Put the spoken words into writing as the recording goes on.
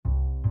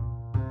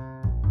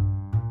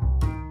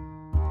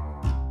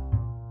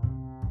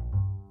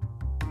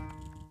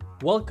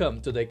Welcome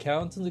to the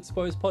Accountants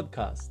Exposed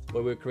podcast,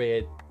 where we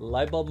create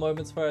light bulb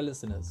moments for our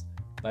listeners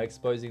by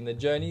exposing the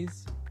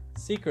journeys,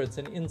 secrets,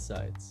 and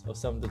insights of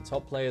some of the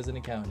top players in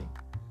accounting.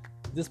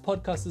 This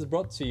podcast is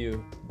brought to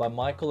you by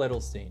Michael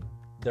Edelstein,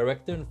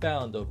 Director and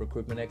Founder of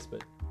Recruitment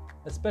Expert,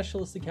 a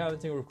specialist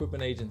accounting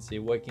recruitment agency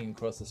working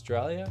across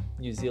Australia,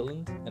 New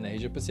Zealand, and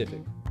Asia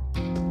Pacific.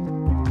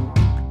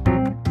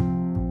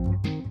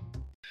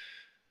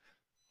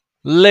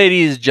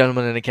 Ladies,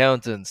 gentlemen, and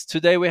accountants,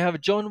 today we have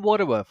John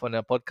Waterworth on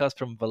our podcast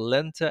from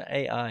Valenta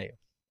AI.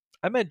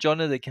 I met John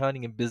at the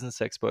Accounting and Business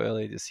Expo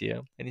earlier this year,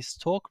 and his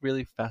talk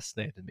really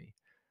fascinated me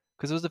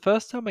because it was the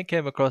first time I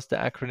came across the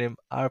acronym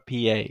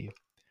RPA.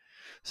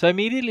 So I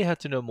immediately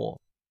had to know more.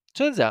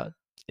 Turns out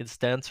it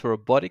stands for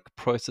Robotic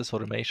Process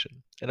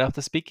Automation, and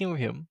after speaking with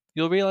him,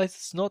 you'll realize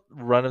it's not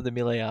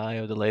run-of-the-mill AI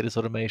or the latest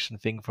automation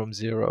thing from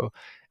zero.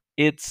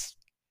 It's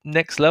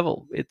next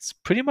level. It's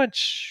pretty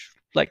much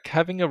like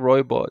having a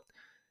robot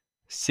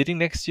sitting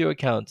next to your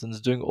accountants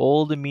doing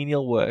all the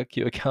menial work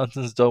your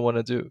accountants don't want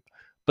to do.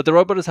 But the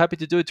robot is happy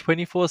to do it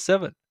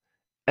 24/7.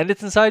 And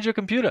it's inside your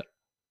computer.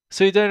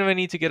 So you don't even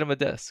need to get him a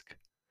desk.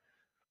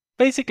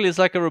 Basically, it's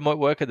like a remote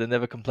worker that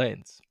never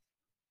complains.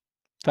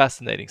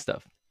 Fascinating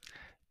stuff.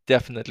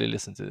 Definitely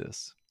listen to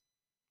this.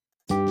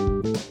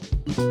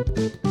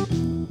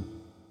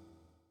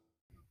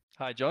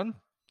 Hi, John.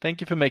 Thank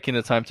you for making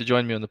the time to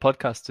join me on the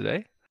podcast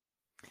today.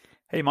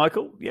 Hey,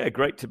 Michael. Yeah,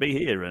 great to be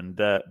here and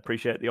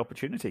appreciate the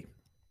opportunity.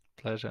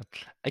 Pleasure.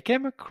 I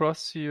came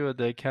across you at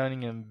the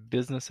Accounting and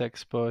Business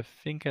Expo, I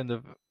think end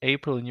of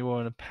April, and you were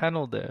on a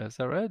panel there. Is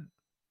that right?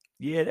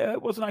 Yeah,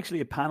 it wasn't actually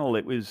a panel.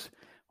 It was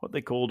what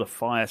they called a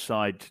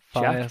fireside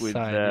chat with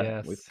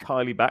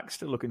Kylie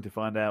Baxter, looking to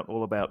find out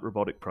all about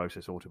robotic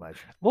process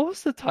automation. What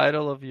was the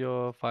title of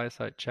your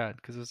fireside chat?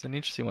 Because it was an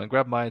interesting one. It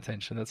grabbed my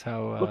attention. That's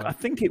how... Look, I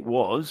think it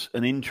was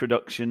an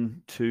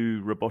introduction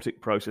to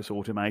robotic process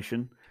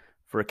automation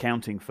for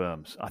accounting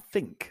firms, I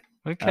think.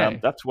 Okay.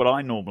 That's what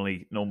I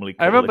normally call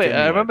I remember, it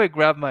anyway. I remember it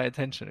grabbed my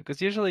attention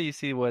because usually you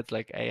see words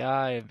like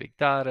AI and big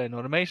data and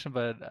automation,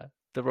 but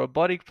the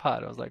robotic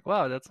part, I was like,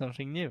 wow, that's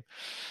something new.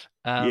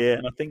 Yeah,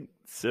 and I think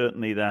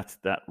certainly that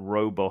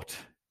robot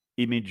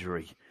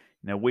imagery.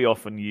 We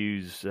often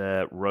use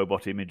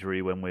robot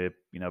imagery when we're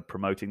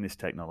promoting this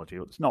technology.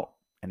 It's not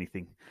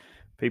anything.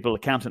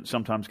 Accountants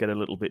sometimes get a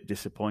little bit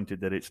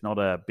disappointed that it's not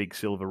a big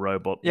silver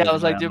robot. Yeah, I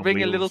was like, do you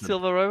bring a little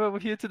silver robot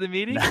with you to the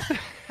meeting?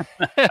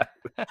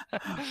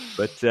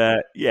 But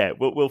yeah,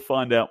 we'll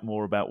find out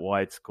more about why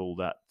it's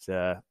called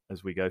that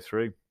as we go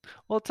through.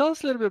 Well, tell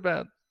us a little bit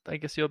about, I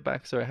guess, your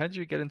backstory. How did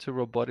you get into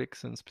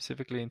robotics and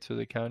specifically into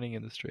the accounting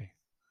industry?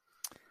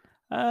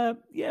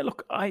 Yeah,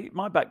 look,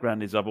 my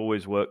background is I've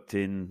always worked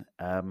in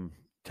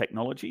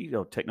technology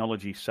or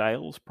technology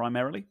sales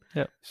primarily.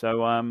 Yeah.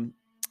 So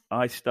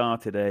I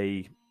started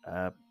a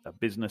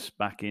business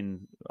back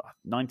in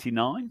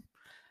 '99,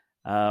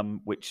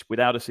 which,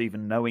 without us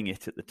even knowing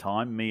it at the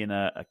time, me and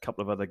a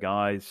couple of other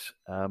guys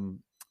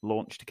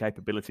launched a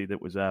capability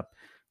that was a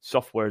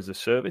software as a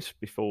service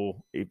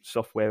before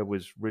software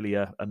was really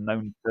a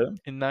known term.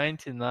 In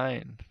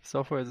 '99,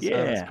 software as a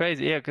service. It's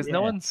crazy, yeah, because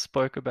no one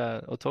spoke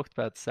about or talked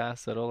about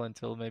SaaS at all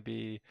until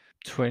maybe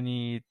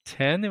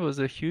 2010. It was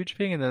a huge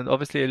thing, and then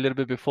obviously a little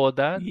bit before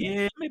that.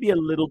 Yeah, maybe a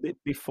little bit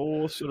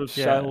before. Sort of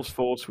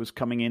Salesforce was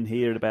coming in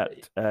here at about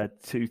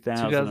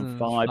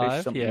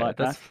 2005-ish, something like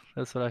that.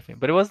 That's what I think.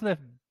 But it wasn't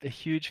a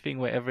huge thing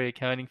where every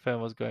accounting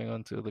firm was going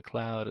on to the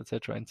cloud,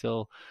 etc.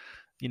 Until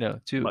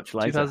much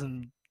later.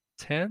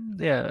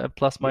 2010,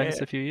 plus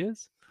minus a few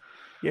years.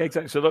 Yeah,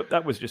 exactly. So look,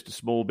 that was just a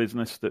small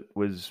business that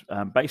was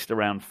based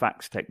around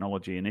fax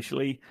technology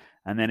initially,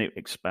 and then it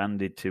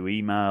expanded to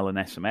email and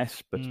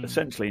SMS. But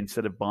essentially,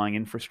 instead of buying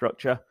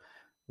infrastructure,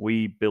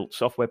 we built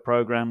software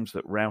programs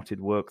that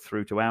routed work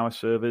through to our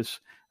servers,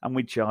 and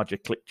we'd charge a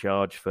click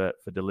charge for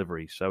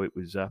delivery. So it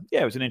was,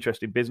 it was an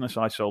interesting business.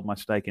 I sold my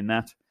stake in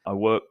that.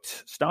 I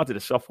started a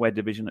software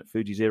division at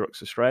Fuji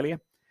Xerox Australia,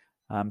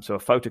 so a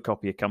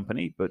photocopier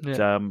company, but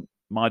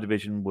my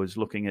division was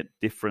looking at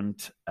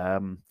different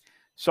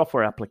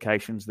software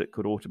applications that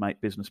could automate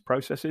business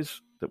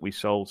processes, that we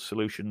sold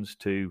solutions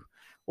to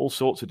all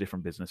sorts of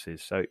different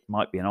businesses. So it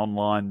might be an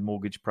online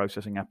mortgage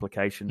processing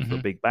application for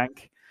a big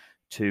bank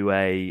to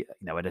an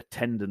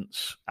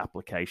attendance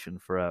application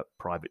for a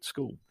private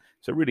school.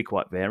 So really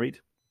quite varied.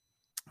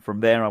 From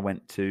there, I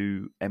went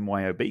to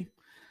MYOB.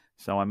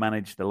 So I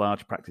managed the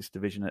large practice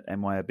division at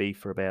MYOB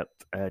for about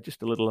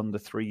just a little under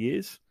 3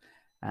 years.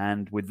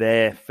 And with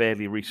their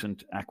fairly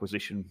recent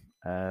acquisition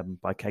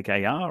by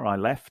KKR, I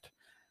left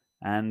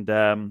and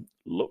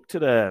looked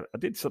at I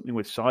did something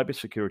with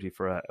cybersecurity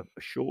for a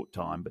short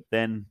time, but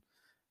then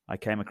I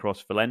came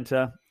across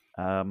Valenta.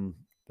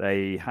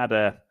 They had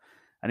an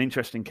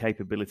interesting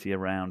capability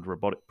around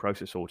robotic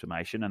process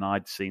automation, and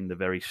I'd seen the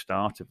very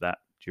start of that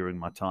during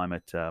my time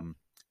at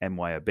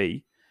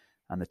MYOB,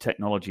 and the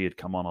technology had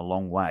come on a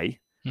long way.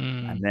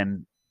 And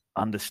then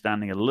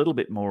understanding a little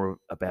bit more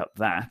about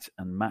that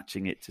and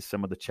matching it to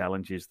some of the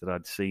challenges that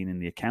I'd seen in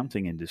the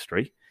accounting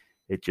industry,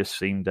 it just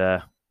seemed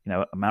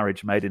a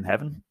marriage made in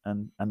heaven,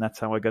 and that's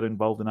how I got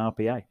involved in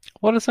RPA.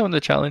 What are some of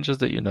the challenges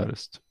that you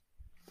noticed?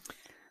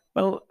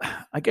 Well,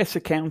 I guess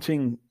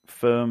accounting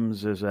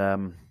firms as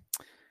a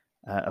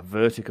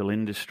vertical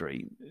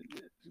industry,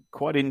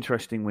 quite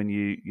interesting when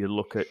you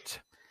look at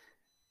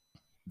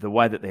the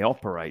way that they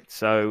operate.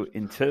 So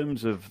in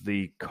terms of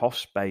the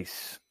cost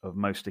base of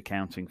most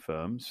accounting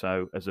firms,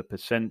 so as a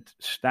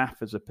staff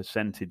as a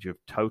percentage of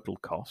total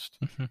cost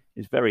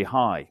is very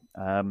high.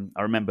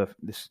 I remember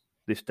this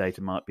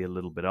data might be a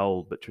little bit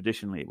old, but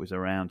traditionally it was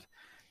around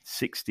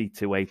 60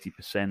 to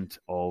 80%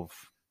 of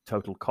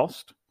total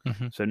cost.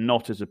 So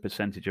not as a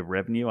percentage of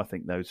revenue. I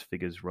think those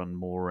figures run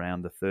more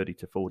around the 30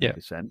 to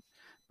 40%,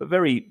 but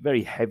very,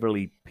 very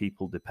heavily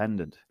people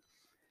dependent.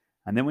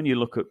 And then when you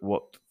look at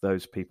what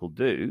those people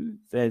do,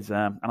 there's,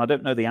 and I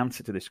don't know the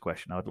answer to this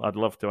question. I'd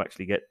love to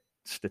actually get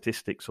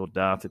statistics or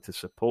data to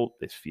support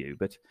this view,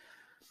 but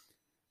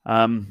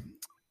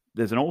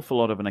there's an awful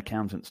lot of an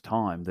accountant's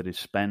time that is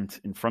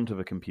spent in front of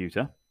a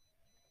computer,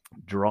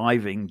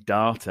 driving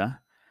data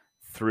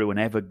through an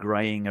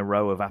ever-graying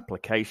row of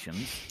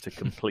applications to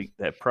complete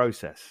their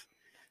process.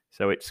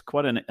 So it's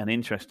quite an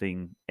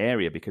interesting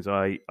area, because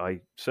I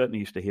certainly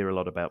used to hear a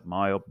lot about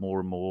MYOB,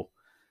 more and more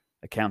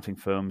accounting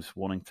firms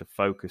wanting to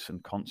focus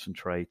and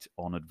concentrate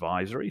on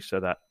advisory, so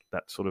that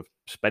sort of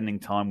spending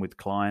time with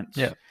clients,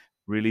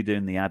 really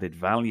doing the added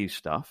value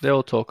stuff. They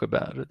all talk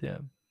about it,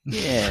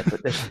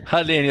 but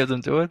hardly any of them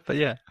do it, but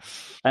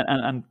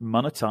and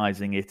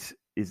monetizing it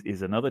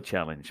is another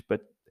challenge.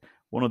 But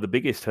one of the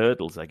biggest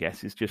hurdles, I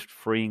guess, is just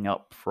freeing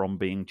up from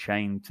being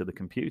chained to the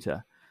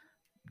computer,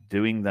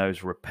 doing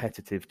those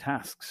repetitive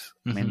tasks.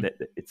 I mean,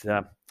 it's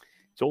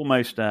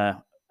almost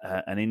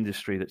an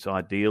industry that's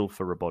ideal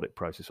for robotic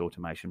process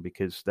automation,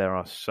 because there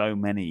are so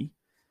many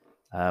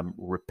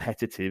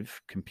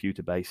repetitive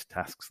computer-based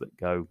tasks that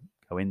go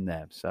in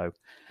there. So,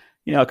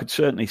 I could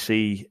certainly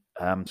see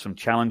some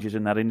challenges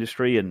in that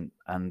industry,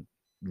 and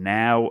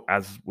now,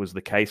 as was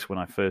the case when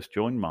I first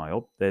joined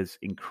MYOB, there's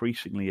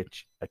increasingly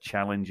a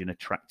challenge in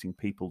attracting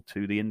people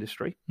to the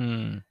industry.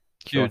 Huge.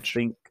 So I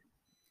think,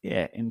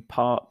 in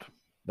part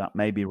that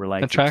may be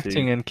related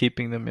attracting to and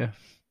keeping them,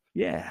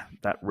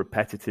 that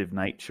repetitive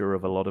nature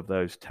of a lot of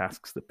those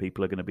tasks that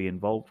people are going to be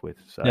involved with.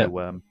 So,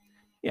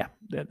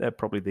 they're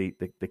probably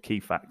the key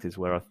factors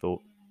where I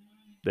thought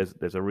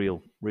there's a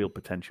real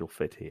potential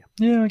fit here.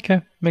 Yeah,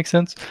 okay, makes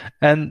sense.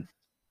 And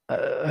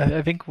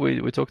I think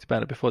we talked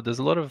about it before. There's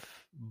a lot of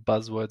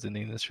buzzwords in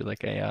the industry,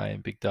 like AI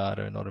and big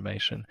data and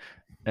automation.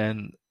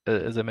 And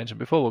as I mentioned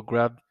before, what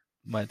grabbed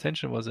my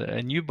attention was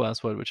a new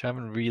buzzword which I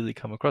haven't really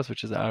come across,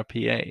 which is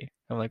RPA.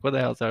 I'm like, what the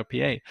hell is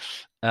RPA?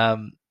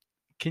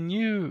 Can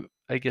you,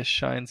 I guess,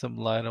 shine some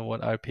light on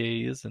what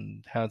RPA is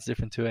and how it's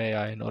different to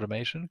AI and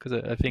automation? Because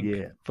I think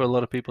for a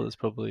lot of people, it's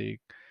probably,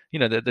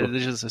 they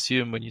just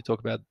assume when you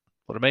talk about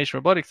automation,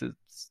 robotics,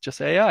 it's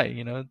just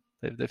AI.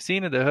 They've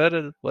seen it, they've heard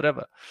it,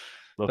 whatever.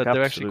 Look, but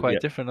they're actually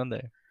quite different, aren't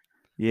they?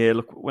 Yeah,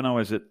 look, when I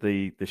was at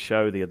the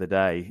show the other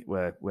day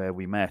where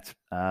we met,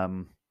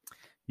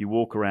 you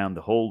walk around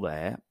the hall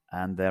there,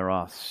 and there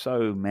are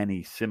so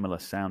many similar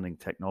sounding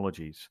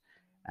technologies,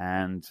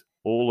 and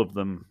all of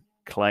them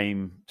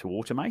claim to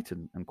automate,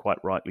 and quite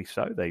rightly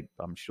so.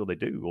 I'm sure they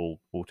do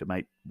all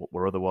automate what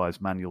were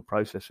otherwise manual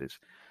processes.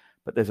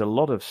 But there's a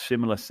lot of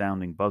similar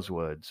sounding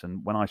buzzwords.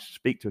 And when I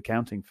speak to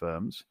accounting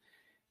firms,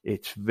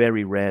 it's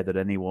very rare that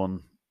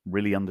anyone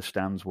really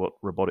understands what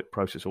robotic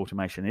process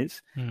automation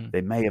is.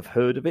 They may have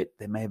heard of it.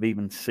 They may have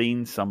even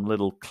seen some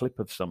little clip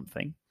of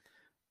something.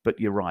 But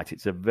you're right,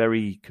 it's a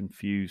very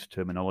confused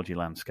terminology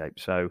landscape.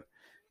 So,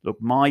 look,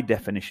 my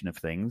definition of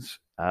things,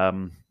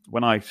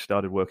 when I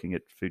started working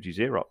at Fuji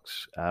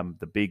Xerox,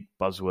 the big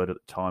buzzword at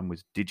the time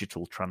was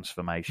digital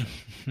transformation.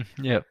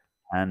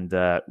 And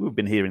we've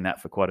been hearing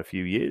that for quite a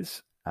few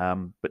years.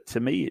 But to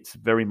me, it's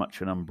very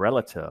much an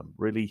umbrella term,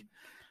 really.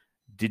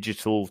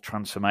 Digital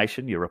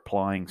transformation, you're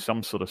applying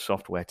some sort of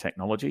software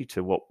technology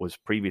to what was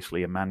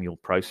previously a manual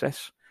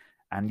process,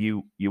 and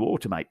you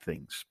automate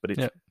things, but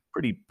it's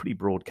pretty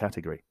broad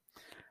category.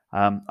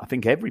 I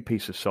think every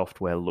piece of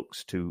software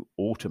looks to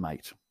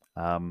automate.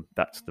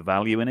 That's the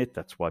value in it.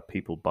 That's why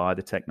people buy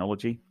the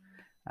technology.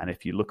 And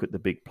if you look at the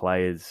big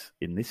players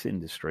in this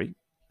industry,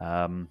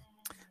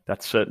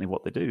 that's certainly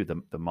what they do. The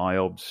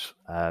MYOBs,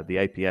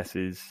 the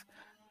APSs,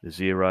 the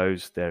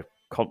Xeros, they're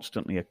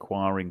constantly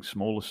acquiring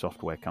smaller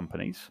software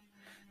companies,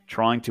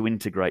 trying to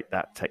integrate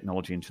that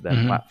technology into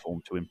their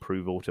platform to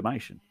improve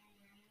automation,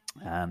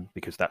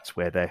 because that's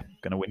where they're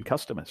going to win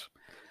customers.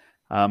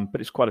 But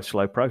it's quite a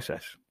slow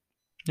process.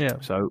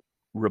 So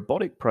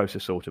robotic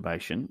process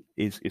automation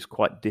is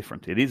quite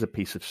different. It is a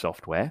piece of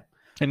software.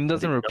 And it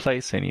doesn't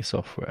replace any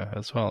software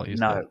as well.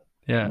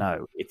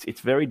 No,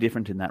 it's very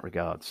different in that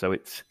regard. So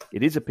it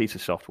is a piece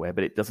of software,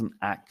 but it doesn't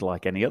act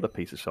like any other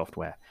piece of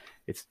software.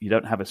 You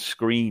don't have a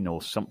screen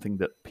or something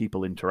that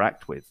people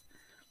interact with.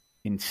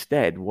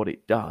 Instead, what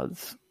it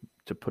does,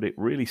 to put it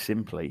really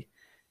simply,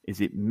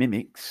 is it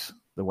mimics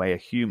the way a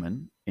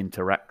human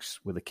interacts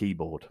with a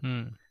keyboard.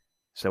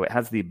 So it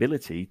has the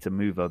ability to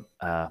move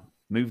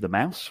the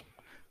mouse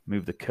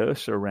move the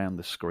cursor around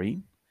the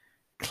screen,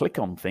 click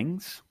on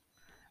things,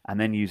 and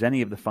then use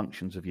any of the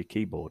functions of your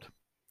keyboard.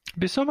 It'd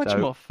be so much So,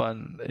 more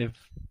fun if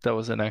there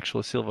was an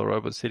actual silver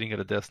robot sitting at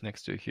a desk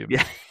next to a human.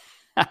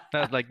 yeah.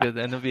 Not like the, and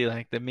it'll be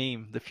like the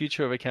meme, the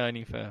future of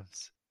accounting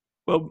firms.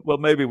 Well,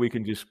 maybe we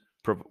can just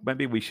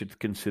maybe we should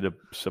consider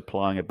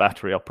supplying a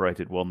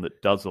battery-operated one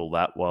that does all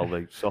that while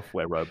the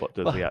software robot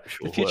does the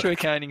actual The future work.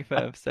 accounting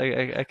firms.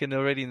 I can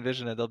already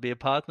envision it. There'll be a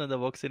partner that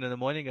walks in the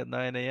morning at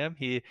 9 a.m.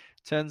 He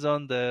turns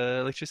on the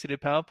electricity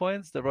power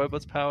points, the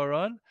robots power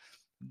on.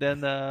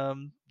 Then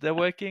they're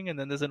working, and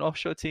then there's an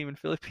offshore team in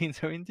Philippines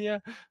or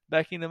India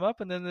backing them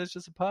up, and then there's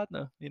just a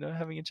partner,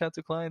 having a chat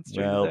to clients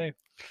during the day.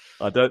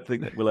 I don't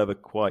think that we'll ever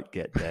quite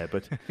get there,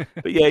 but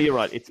yeah, you're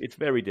right. It's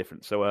very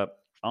different. So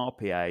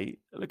RPA,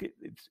 look,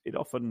 it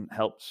often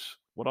helps.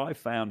 What I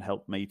found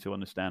helped me to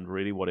understand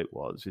really what it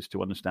was is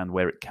to understand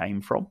where it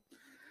came from.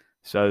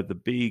 So the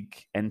big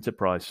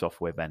enterprise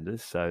software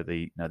vendors, so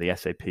the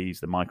SAPs,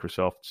 the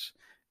Microsofts,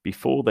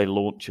 before they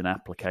launch an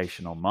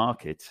application on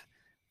market,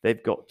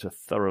 they've got to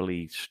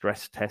thoroughly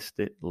stress test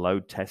it,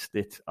 load test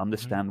it,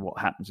 understand what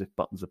happens if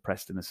buttons are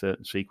pressed in a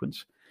certain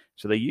sequence.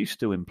 So they used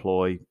to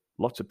employ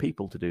lots of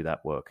people to do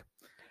that work.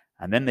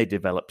 And then they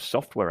developed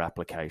software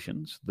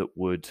applications that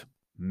would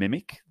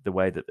mimic the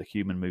way that the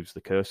human moves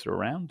the cursor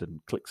around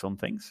and clicks on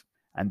things.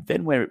 And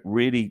then where it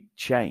really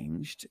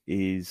changed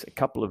is a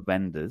couple of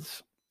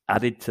vendors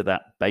added to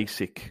that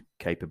basic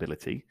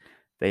capability.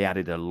 They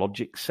added a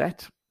logic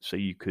set, so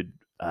you could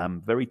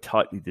very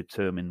tightly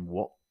determine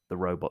what the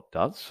robot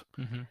does.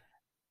 Mm-hmm.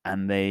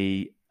 And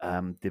they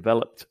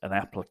developed an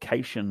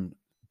application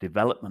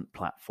development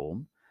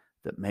platform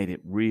that made it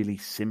really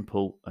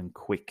simple and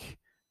quick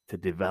to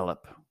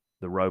develop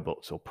the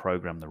robots or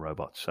program the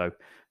robots. So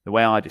the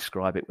way I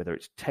describe it, whether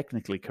it's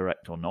technically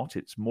correct or not,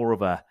 it's more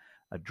of a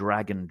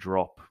drag and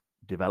drop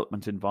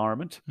development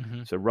environment.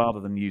 Mm-hmm. So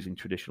rather than using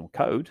traditional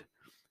code,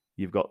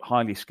 you've got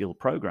highly skilled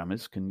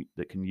programmers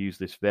that can use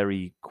this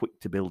very quick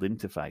to build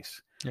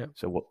interface. Yeah.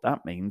 So what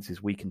that means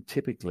is we can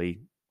typically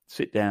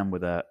sit down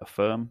with a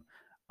firm,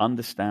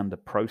 understand the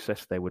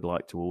process they would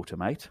like to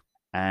automate.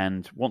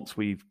 And once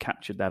we've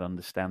captured that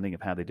understanding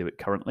of how they do it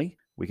currently,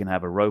 we can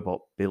have a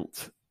robot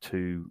built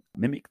to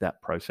mimic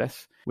that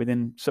process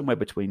within somewhere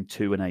between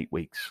 2 and 8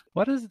 weeks.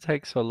 Why does it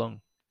take so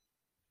long?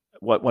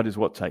 What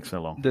takes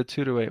so long? The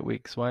 2 to 8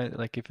 weeks. Why?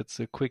 Like if it's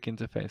a quick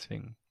interface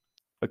thing.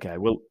 Okay,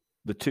 well,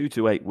 the 2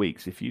 to 8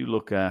 weeks, if you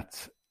look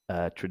at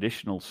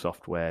traditional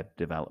software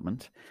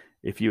development,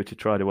 if you were to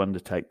try to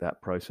undertake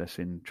that process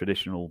in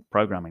traditional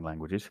programming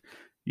languages,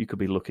 you'd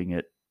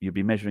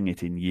be measuring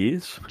it in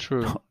years.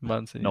 True,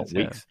 months and not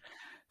years, weeks. Yeah.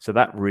 So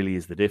that really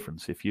is the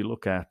difference. If you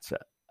look at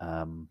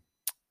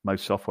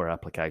most software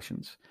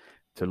applications,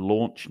 to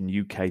launch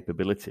new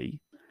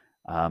capability,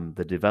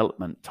 the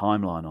development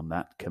timeline on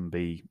that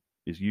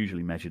is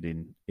usually measured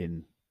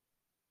in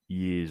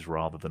years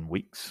rather than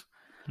weeks.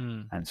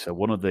 And so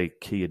one of the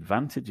key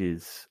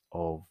advantages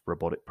of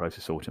robotic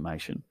process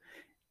automation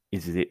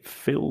is that it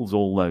fills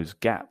all those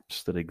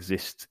gaps that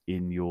exist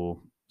in your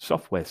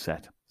software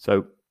set.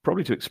 So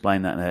probably to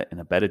explain that in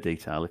a better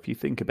detail, if you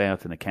think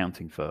about an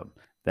accounting firm,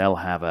 they'll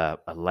have a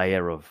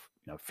layer of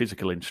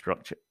physical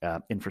infrastructure,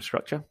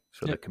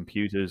 so the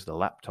computers, the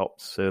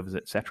laptops, servers,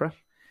 etc.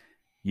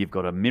 You've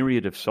got a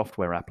myriad of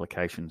software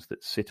applications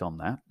that sit on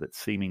that's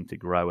seeming to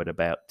grow at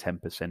about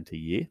 10% a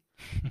year,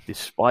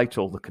 despite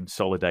all the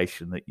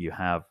consolidation that you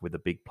have with the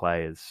big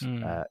players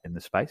in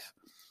the space.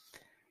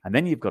 And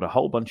then you've got a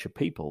whole bunch of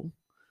people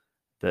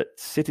that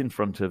sit in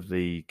front of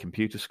the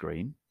computer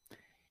screen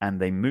and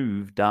they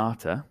move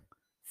data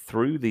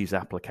through these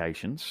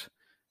applications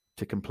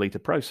to complete a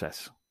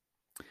process.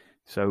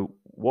 So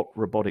what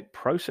robotic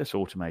process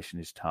automation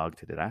is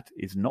targeted at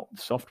is not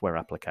software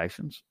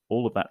applications.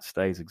 All of that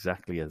stays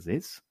exactly as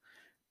is,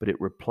 but it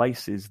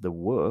replaces the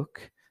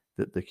work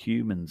that the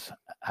humans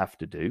have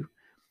to do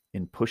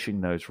in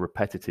pushing those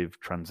repetitive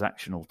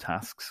transactional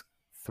tasks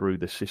through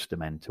the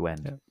system end to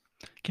end. Yeah.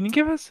 Can you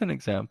give us an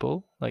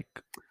example, like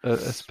a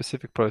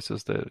specific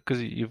process that,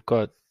 because you've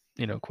got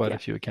quite a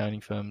few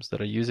accounting firms that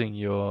are using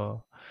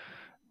your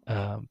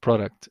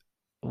product.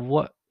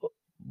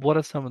 What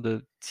are some of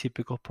the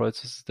typical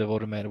processes they've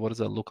automated? What does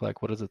that look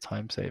like? What is the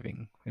time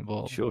saving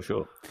involved?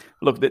 Sure.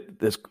 Look,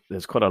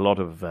 there's quite a lot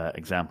of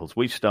examples.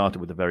 We started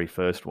with the very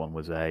first one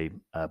was a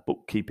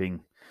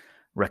bookkeeping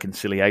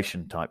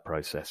reconciliation type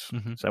process.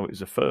 Mm-hmm. So it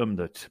was a firm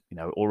that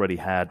already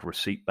had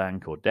Receipt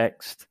Bank or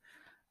Dext.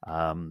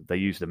 They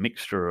used a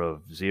mixture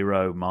of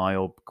Xero,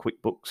 MyOb,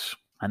 QuickBooks,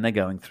 and they're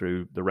going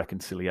through the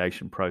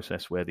reconciliation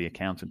process where the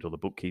accountant or the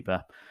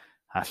bookkeeper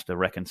has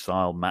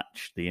to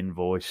match the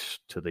invoice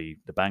to the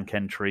bank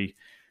entry,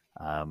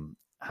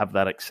 have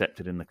that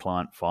accepted in the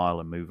client file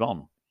and move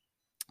on.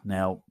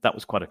 Now, that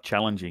was quite a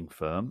challenging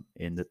firm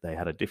in that they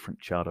had a different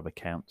chart of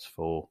accounts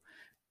for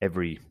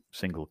every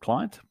single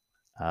client.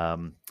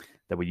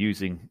 They were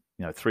using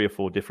 3 or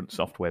 4 different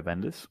software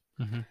vendors.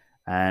 Mm-hmm.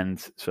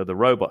 And so the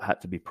robot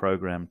had to be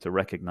programmed to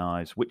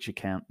recognize which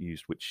account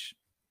used which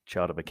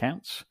chart of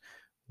accounts,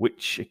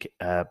 which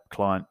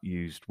client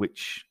used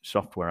which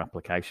software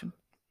application.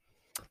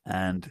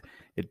 And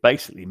it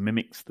basically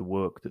mimics the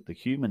work that the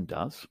human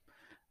does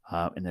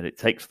in that it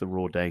takes the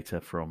raw data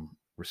from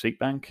Receipt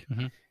Bank,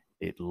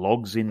 it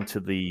logs into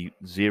the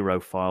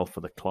Xero file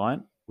for the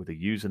client with a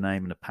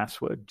username and a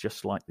password,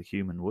 just like the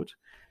human would,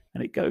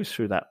 and it goes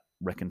through that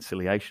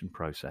reconciliation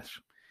process.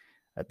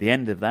 At the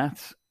end of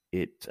that,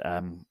 it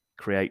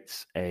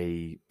creates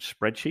a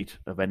spreadsheet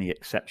of any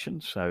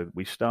exceptions. So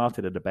we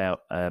started at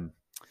about an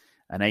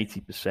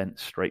 80%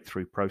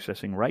 straight-through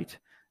processing rate.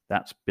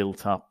 That's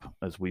built up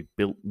as we've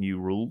built new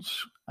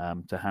rules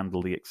to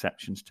handle the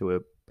exceptions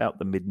to about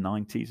the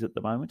mid-90s at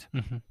the moment.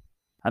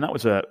 And that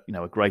was a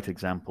great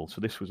example.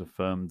 So this was a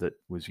firm that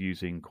was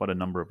using quite a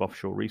number of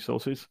offshore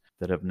resources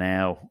that have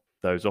now,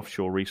 those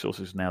offshore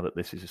resources, now that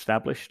this is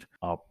established,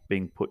 are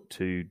being put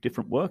to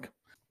different work.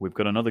 We've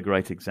got another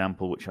great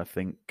example, which I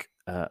think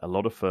a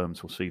lot of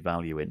firms will see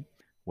value in,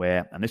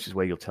 where, and this is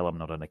where you'll tell I'm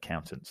not an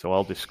accountant, so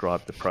I'll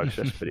describe the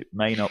process, but it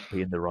may not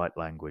be in the right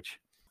language.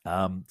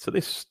 So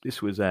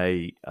this was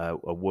a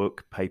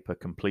work paper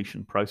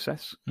completion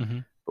process.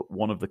 But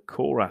one of the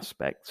core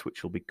aspects,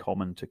 which will be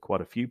common to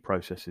quite a few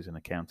processes in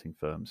accounting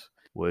firms,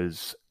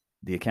 was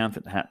the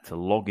accountant had to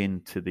log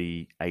into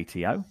the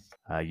ATO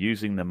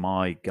using the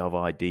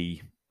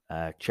MyGovID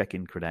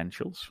check-in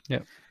credentials.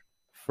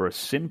 For a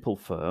simple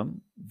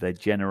firm, they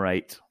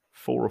generate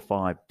 4 or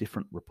 5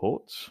 different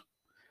reports.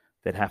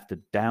 They'd have to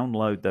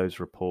download those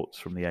reports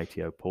from the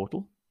ATO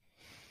portal,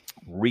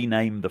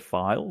 rename the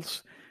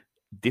files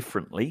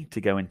differently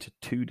to go into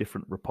 2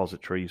 different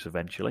repositories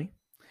eventually,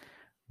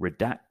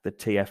 redact the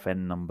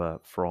TFN number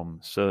from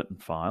certain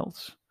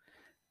files,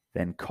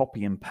 then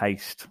copy and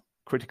paste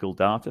critical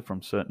data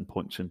from certain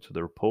points into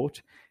the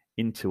report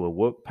into a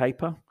work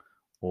paper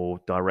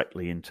or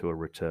directly into a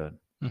return.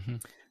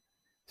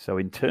 So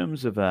in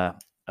terms of a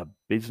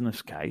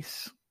business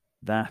case,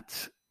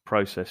 that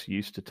process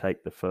used to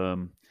take the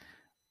firm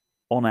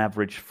on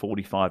average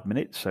 45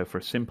 minutes. So for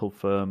a simple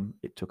firm,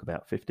 it took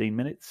about 15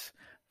 minutes.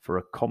 For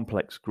a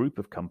complex group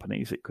of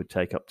companies, it could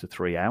take up to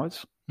 3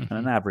 hours, and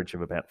an average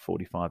of about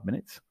 45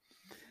 minutes.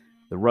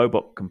 The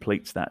robot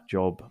completes that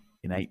job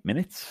in 8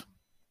 minutes,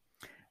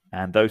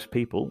 and those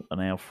people are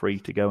now free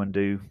to go and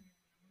do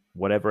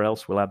whatever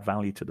else will add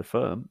value to the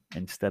firm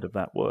instead of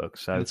that work.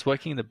 So and it's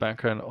working in the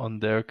background on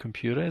their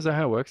computer. Is that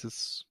how it works?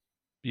 It's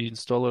you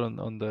install it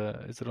on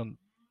the. Is it on?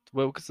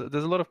 Well, because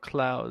there's a lot of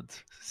cloud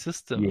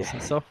systems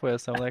and software.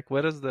 So I'm like,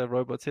 where does the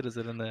robot sit? Is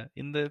it in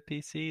the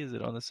PC? Is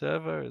it on the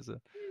server? Is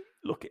it?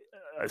 Look,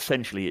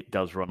 essentially it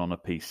does run on a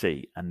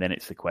PC, and then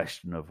it's a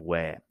question of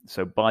where.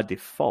 So by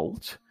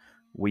default,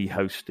 we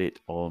host it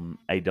on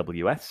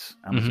AWS,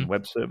 Amazon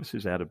Web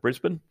Services, out of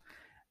Brisbane,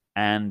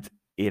 and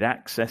it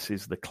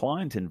accesses the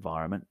client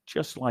environment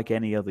just like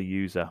any other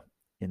user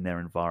in their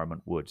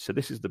environment would. So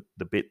this is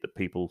the bit that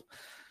people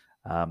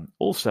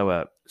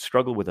also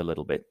struggle with a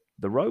little bit.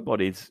 The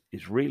robot is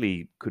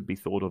really could be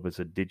thought of as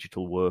a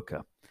digital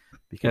worker,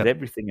 because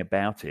everything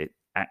about it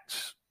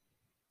acts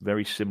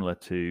very similar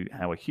to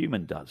how a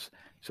human does.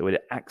 So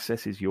it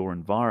accesses your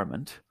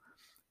environment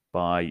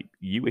by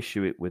you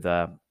issue it with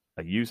a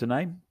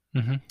username,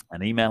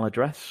 an email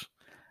address.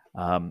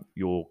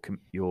 Your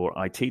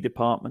IT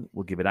department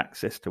will give it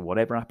access to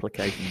whatever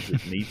applications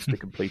it needs to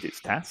complete its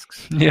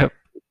tasks.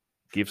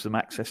 Gives them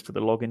access to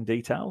the login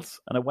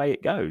details, and away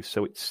it goes.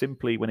 So it's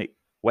simply when it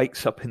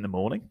wakes up in the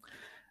morning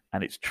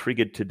and it's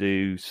triggered to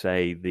do,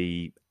 say,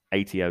 the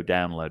ATO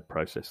download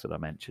process that I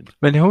mentioned.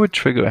 When who would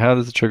trigger? How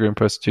does the triggering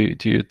process?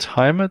 Do you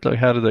time it? Like,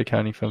 how do the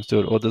accounting firms do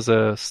it, or does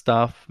a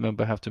staff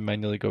member have to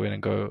manually go in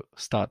and go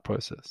start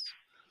process?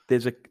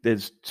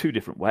 There's 2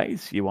 different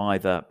ways. You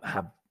either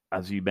have,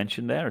 as you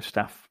mentioned there, a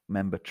staff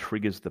member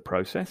triggers the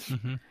process.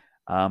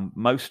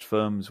 Most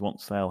firms,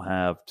 once they'll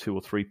have 2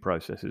 or 3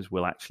 processes,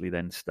 will actually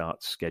then start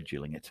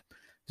scheduling it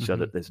so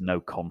that there's no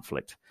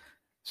conflict.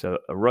 So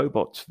a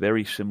robot's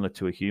very similar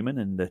to a human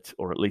in that,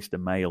 or at least a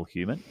male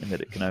human, in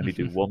that it can only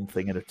do one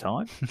thing at a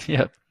time.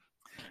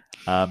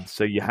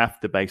 So you have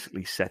to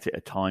basically set it a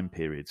time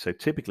period. So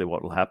typically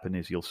what will happen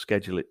is you'll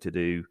schedule it to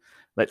do,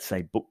 let's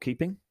say,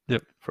 bookkeeping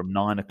from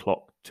 9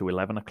 o'clock to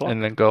 11 o'clock.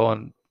 And then go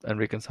on and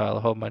reconcile a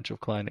whole bunch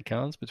of client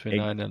accounts between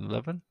 9 and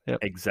 11.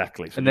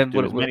 Exactly. So and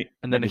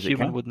then a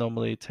human would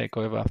normally take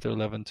over after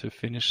 11 to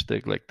finish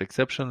the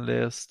exception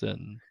list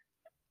and...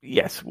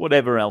 Yes,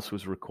 whatever else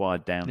was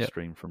required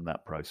downstream from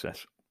that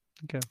process.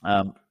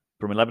 From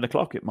 11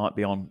 o'clock, it might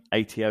be on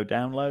ATO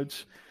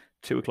downloads.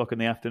 2 o'clock in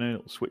the afternoon,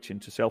 it'll switch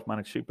into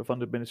self-managed super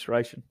fund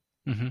administration.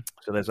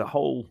 So there's a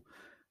whole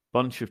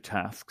bunch of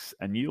tasks,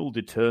 and you'll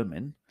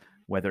determine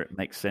whether it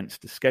makes sense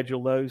to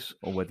schedule those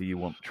or whether you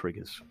want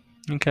triggers.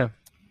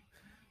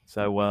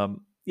 So,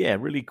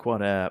 really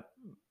quite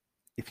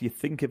if you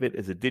think of it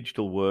as a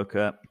digital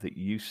worker that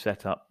you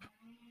set up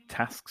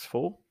tasks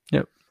for.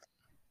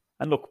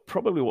 And look,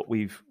 probably what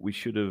we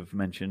should have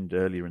mentioned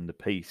earlier in the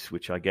piece,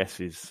 which I guess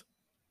is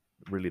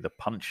really the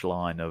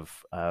punchline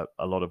of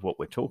a lot of what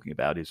we're talking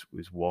about, is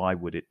why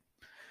would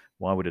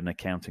an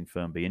accounting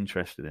firm be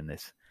interested in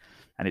this?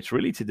 And it's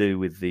really to do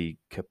with the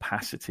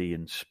capacity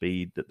and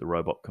speed that the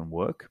robot can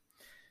work.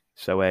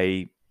 So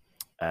an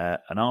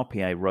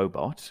RPA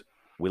robot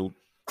will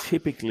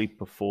typically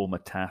perform a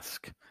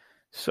task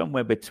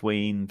somewhere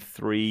between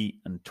 3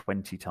 and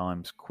 20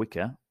 times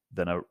quicker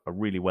than a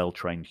really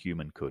well-trained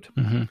human could.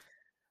 Mm-hmm.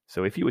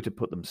 So if you were to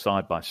put them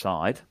side by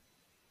side,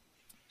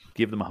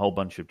 give them a whole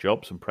bunch of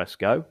jobs and press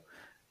go,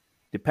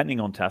 depending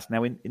on task.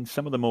 Now, in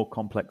some of the more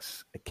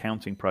complex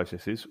accounting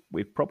processes,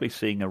 we're probably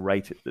seeing a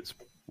rate that's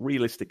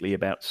realistically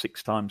about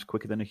 6 times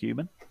quicker than a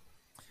human.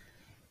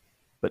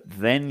 But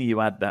then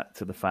you add that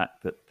to the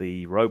fact that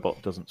the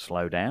robot doesn't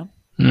slow down,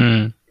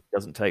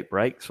 doesn't take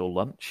breaks or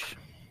lunch,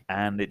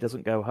 and it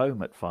doesn't go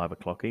home at 5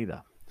 o'clock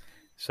either.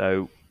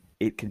 So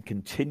it can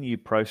continue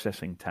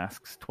processing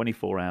tasks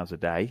 24 hours a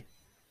day,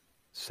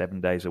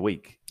 7 days a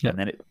week. Yep. And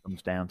then it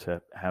comes down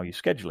to how you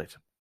schedule it.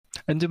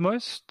 And do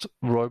most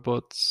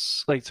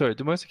robots,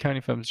 do most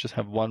accounting firms just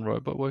have one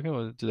robot working,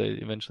 or do they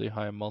eventually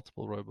hire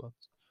multiple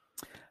robots?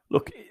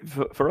 Look,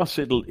 for us,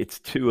 it's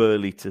too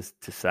early to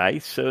say.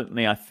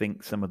 Certainly, I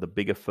think some of the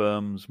bigger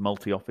firms,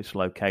 multi-office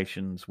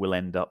locations, will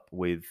end up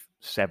with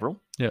several.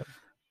 Yeah.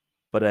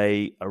 But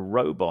a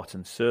robot,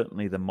 and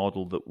certainly the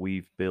model that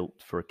we've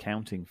built for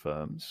accounting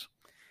firms,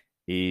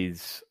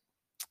 is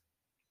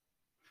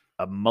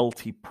a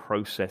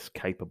multi-process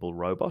capable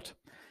robot.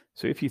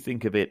 So if you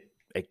think of it,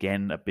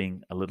 again, of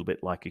being a little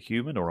bit like a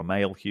human or a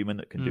male human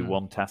that can do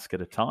one task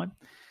at a time,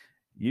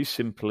 you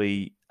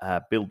simply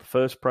build the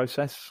first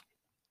process.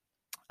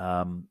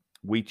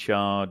 We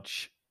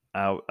charge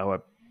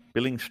our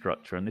billing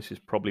structure, and this is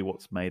probably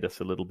what's made us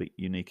a little bit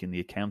unique in the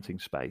accounting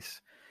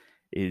space,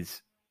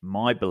 is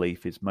my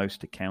belief is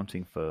most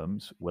accounting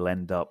firms will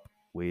end up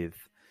with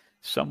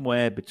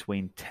somewhere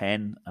between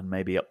 10 and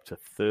maybe up to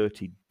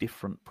 30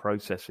 different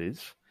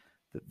processes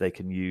that they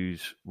can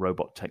use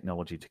robot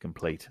technology to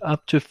complete.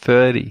 Up to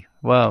 30.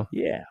 Wow.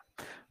 Yeah.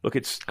 Look,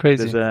 it's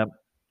crazy. There's a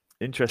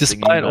interesting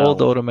Despite email. all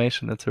the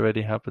automation that's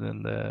already happened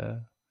in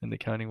the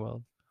accounting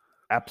world.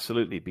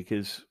 Absolutely,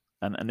 because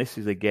and this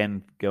is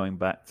again going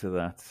back to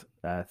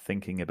that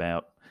thinking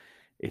about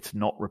it's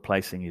not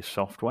replacing your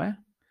software,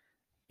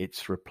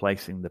 it's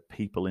replacing the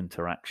people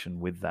interaction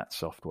with that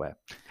software.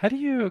 How do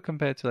you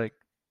compare to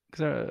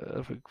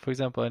because for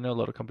example, I know a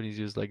lot of companies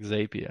use like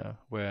Zapier,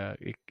 where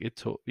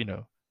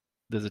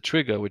there's a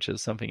trigger, which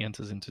is something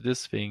enters into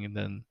this thing, and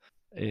then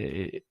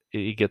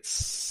it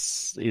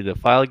gets either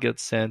file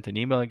gets sent, an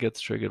email gets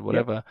triggered,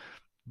 whatever. Yep.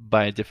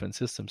 By a different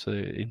system, so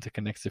it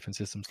interconnects different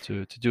systems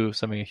to do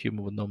something a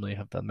human would normally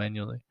have done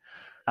manually.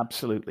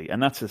 Absolutely,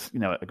 and that's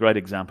a great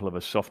example of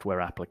a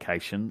software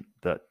application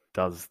that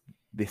does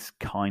this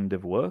kind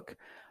of work.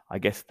 I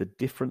guess the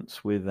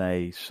difference with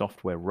a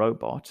software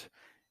robot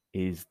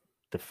is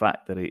the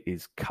fact that it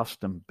is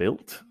custom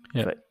built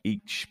for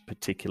each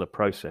particular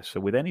process. So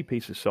with any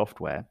piece of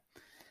software,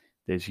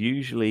 there's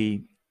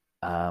usually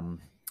a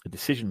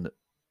decision that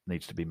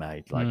needs to be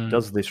made. Like,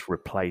 does this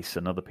replace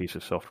another piece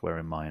of software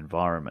in my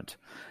environment?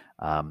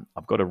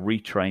 I've got to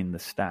retrain the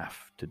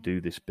staff to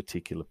do this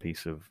particular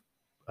piece of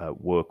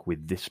work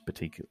with this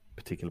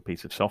particular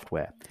piece of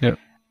software. Yeah.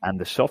 And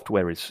the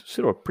software is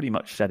sort of pretty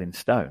much set in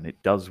stone.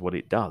 It does what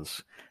it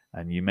does,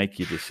 and you make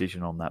your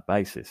decision on that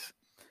basis.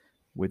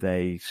 With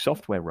a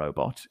software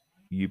robot,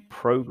 you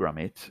program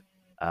it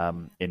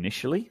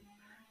initially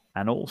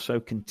and also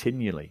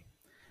continually.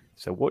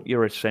 So what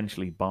you're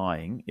essentially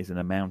buying is an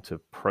amount of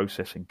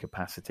processing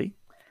capacity,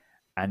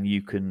 and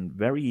you can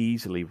very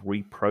easily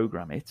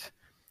reprogram it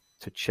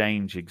to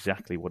change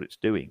exactly what it's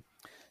doing.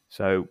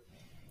 So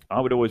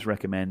I would always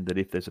recommend that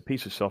if there's a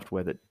piece of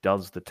software that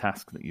does the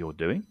task that you're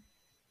doing,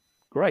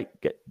 great,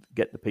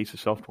 get the piece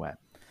of software.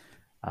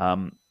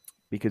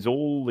 Because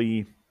all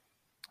the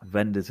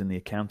vendors in the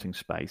accounting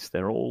space,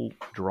 they're all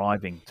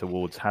driving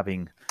towards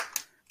having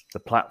the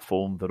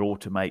platform that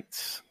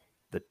automates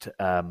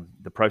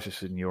the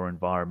processes in your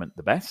environment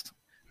the best,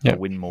 to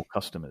win more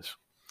customers.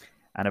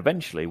 And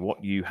eventually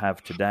what you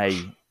have today,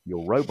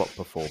 your robot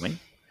performing,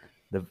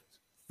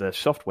 the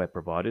software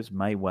providers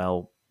may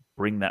well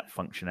bring that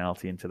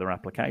functionality into their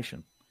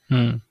application.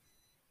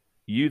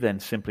 You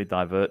then simply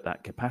divert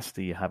that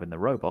capacity you have in the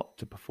robot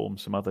to perform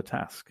some other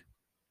task.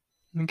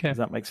 Okay. Does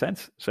that make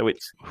sense? So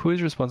who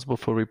is responsible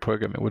for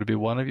reprogramming? Would it be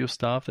one of your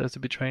staff that has to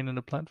be trained on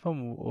the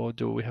platform, or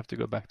do we have to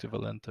go back to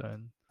Valenta?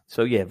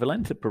 So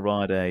Valenta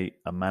provide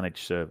a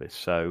managed service.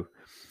 So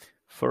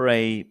for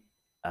a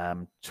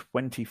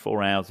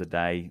 24 hours a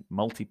day,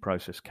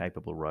 multi-process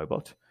capable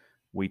robot,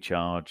 we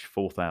charge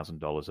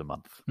 $4,000 a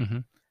month. Mm-hmm.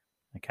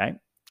 Okay.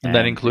 And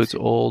that includes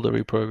all the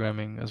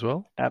reprogramming as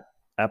well?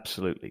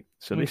 Absolutely.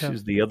 So this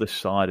is the other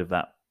side of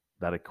that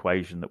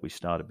equation that we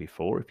started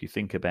before. If you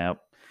think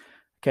about,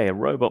 a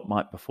robot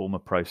might perform a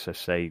process,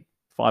 say,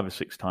 5 or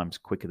 6 times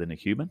quicker than a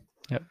human,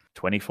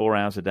 24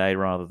 hours a day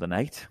rather than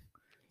 8,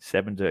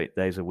 7 to 8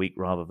 days a week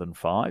rather than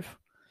 5.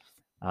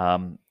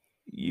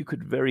 You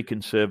could very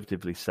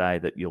conservatively say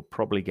that you'll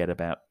probably get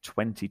about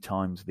 20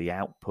 times the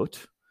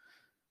output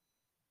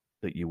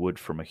that you would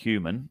from a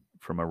human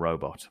from a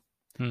robot.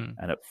 And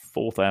at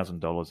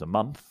 $4,000 a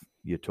month,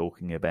 you're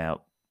talking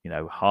about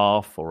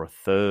half or a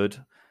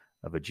third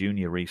of a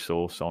junior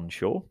resource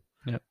onshore,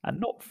 and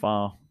not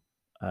far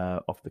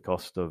off the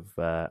cost of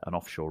an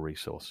offshore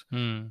resource,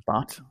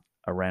 but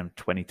around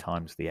 20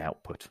 times the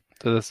output.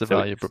 So that's the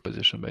value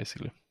proposition,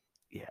 basically.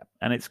 Yeah,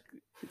 and it's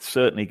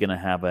certainly going to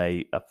have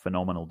a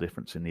phenomenal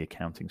difference in the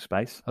accounting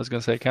space. I was going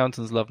to say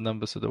accountants love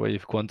numbers, so the way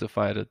you've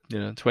quantified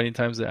it, 20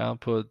 times the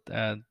output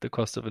at the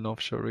cost of an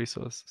offshore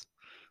resource.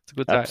 It's a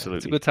good Absolutely.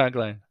 It's a good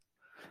tagline.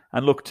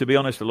 And look, to be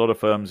honest, a lot of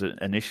firms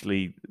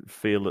initially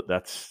feel that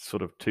that's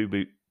sort of too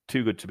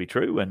good to be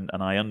true, and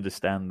I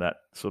understand that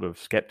sort of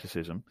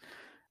skepticism.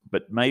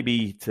 But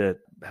maybe to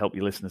help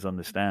your listeners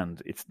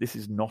understand, this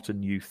is not a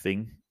new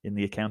thing in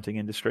the accounting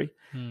industry.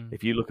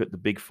 If you look at the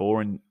big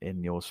four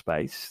in your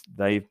space,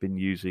 they've been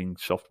using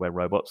software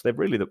robots. They've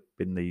really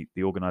been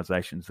the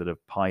organizations that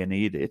have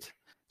pioneered it.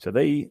 So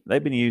they've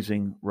been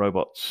using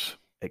robots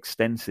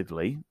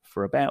extensively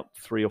for about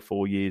 3 or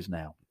 4 years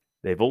now.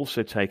 They've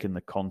also taken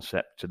the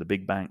concept to the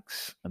big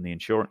banks and the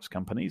insurance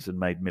companies and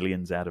made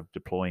millions out of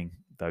deploying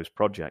those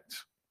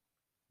projects.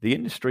 The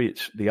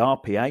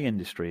RPA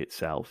industry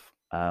itself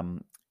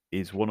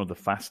is one of the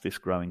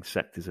fastest growing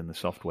sectors in the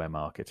software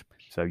market.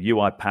 So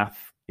UiPath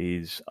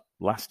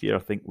last year, I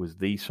think, was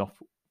the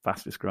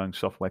fastest growing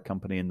software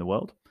company in the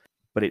world.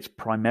 But it's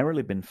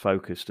primarily been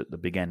focused at the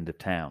big end of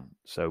town.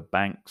 So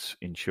banks,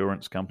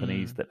 insurance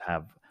companies that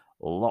have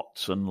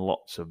lots and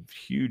lots of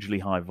hugely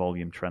high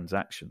volume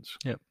transactions.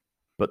 Yep.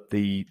 But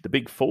the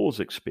Big Four's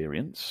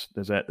experience,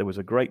 there was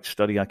a great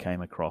study I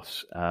came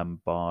across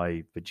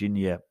by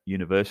Virginia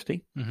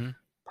University,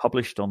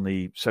 published on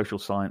the Social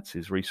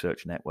Sciences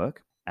Research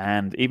Network.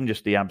 And even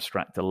just the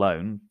abstract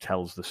alone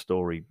tells the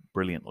story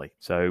brilliantly.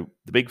 So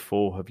the Big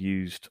Four have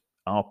used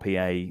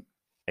RPA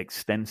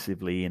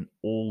extensively in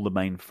all the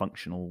main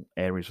functional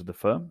areas of the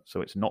firm.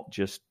 So it's not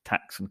just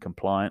tax and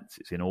compliance,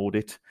 it's in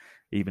audit,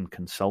 even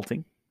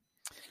consulting.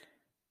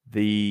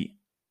 The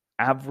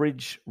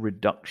average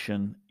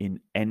reduction in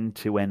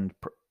end-to-end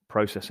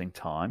processing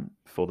time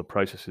for the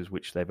processes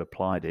which they've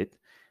applied it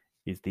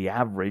is the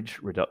average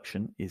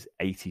reduction is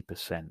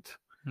 80%.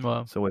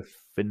 Wow. So a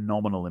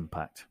phenomenal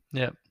impact.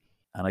 Yeah.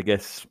 And I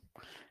guess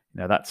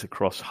that's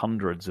across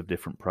hundreds of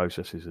different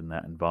processes in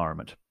that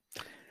environment.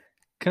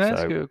 Can I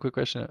ask you a quick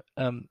question?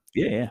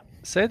 Yeah.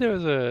 Say there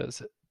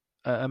was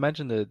I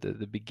imagine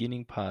the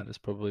beginning part is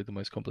probably the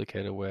most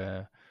complicated,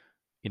 where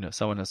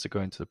someone has to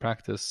go into the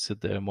practice,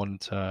 sit there,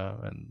 monitor,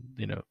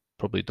 and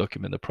probably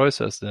document the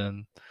process.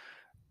 Then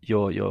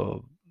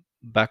your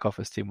back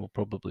office team will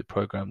probably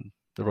program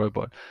the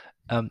robot.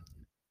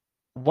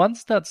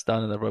 Once that's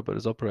done and the robot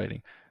is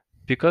operating,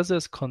 because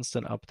there's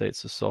constant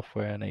updates to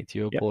software and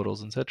ATO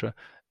portals, etc.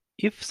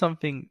 If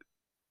something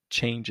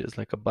changes,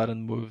 like a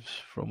button moves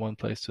from one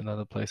place to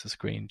another place, a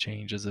screen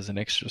changes, there's an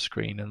extra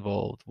screen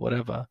involved,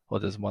 whatever,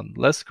 or there's one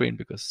less screen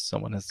because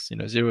someone has,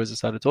 Xero has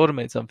decided to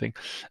automate something.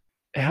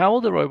 How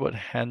will the robot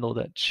handle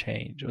that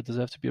change, or does it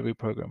have to be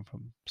reprogrammed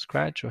from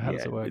scratch, or how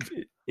does it work?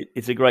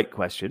 It's a great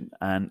question,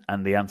 and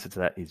the answer to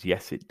that is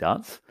yes, it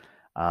does.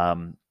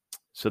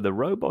 So the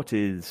robot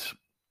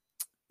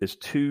there's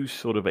two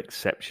sort of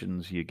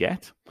exceptions you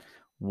get.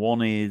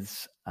 One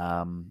is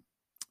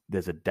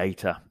there's a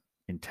data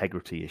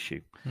integrity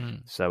issue.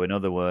 So in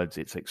other words,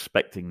 it's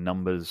expecting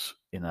numbers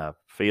in a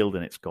field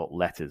and it's got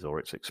letters, or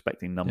it's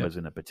expecting numbers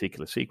in a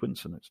particular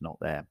sequence and it's not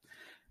there.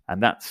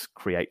 And that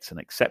creates an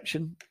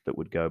exception that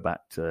would go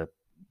back to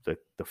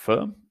the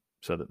firm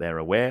so that they're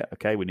aware,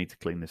 okay, we need to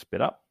clean this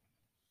bit up.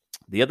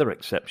 The other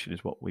exception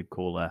is what we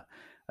call a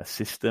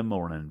system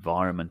or an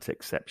environment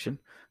exception,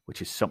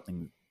 which is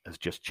something has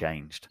just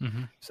changed.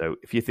 So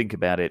if you think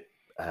about it,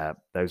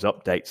 those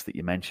updates that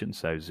you mentioned,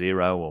 so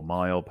Xero or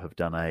MYOB have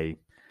done an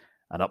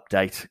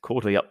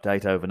quarterly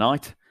update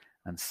overnight,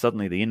 and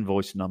suddenly the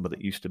invoice number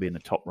that used to be in the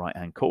top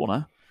right-hand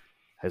corner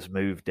has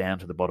moved down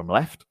to the bottom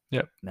left.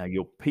 Yep. Now,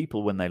 your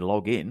people, when they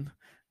log in,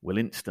 will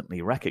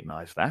instantly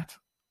recognize that,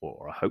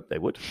 or I hope they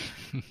would,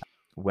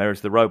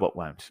 whereas the robot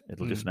won't.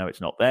 It'll just know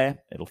it's not there.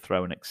 It'll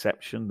throw an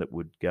exception that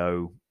would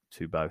go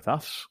to both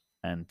us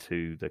and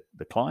to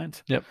the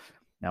client. Yep.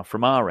 Now,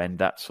 from our end,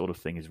 that sort of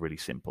thing is really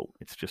simple.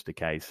 It's just a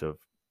case of,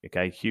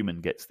 okay,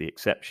 human gets the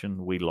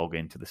exception, we log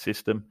into the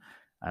system,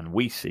 and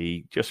we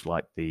see, just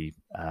like the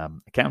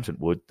accountant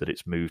would, that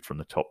it's moved from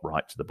the top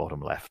right to the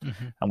bottom left,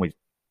 and we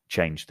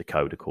change the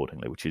code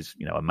accordingly, which is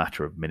a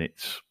matter of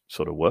minutes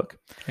sort of work.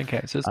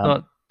 Okay, so it's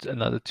not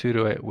another 2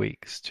 to 8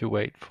 weeks to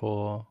wait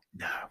for.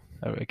 No.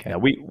 Oh, okay. Now,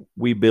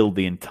 we build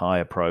the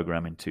entire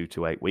program in 2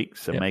 to 8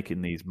 weeks, so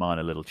making these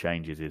minor little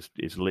changes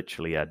is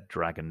literally a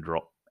drag and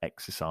drop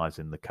exercise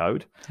in the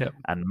code. Yep.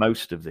 And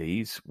most of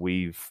these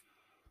we've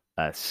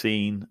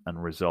seen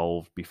and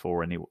resolved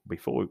before,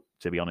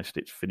 to be honest,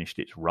 it's finished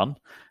its run.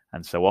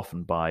 And so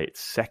often by its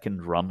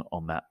second run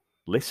on that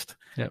list,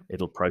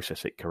 it'll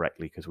process it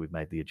correctly because we've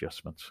made the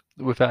adjustments.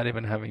 Without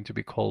even having to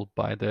be called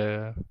by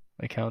the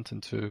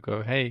accountant to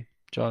go, hey,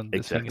 John,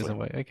 this thing isn't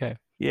working. Okay.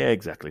 Yeah,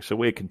 exactly. So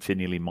we're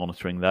continually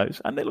monitoring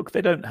those. And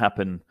they don't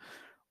happen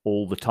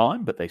all the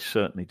time, but they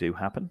certainly do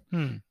happen.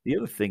 The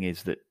other thing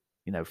is that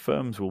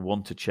firms will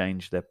want to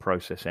change their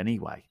process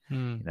anyway.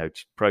 Hmm.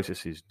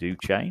 Processes do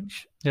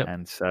change. Yep.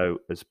 And so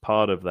as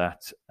part of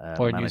that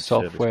Or new managed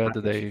service software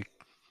that package, they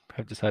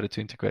have decided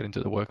to integrate into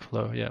the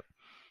workflow. Yeah.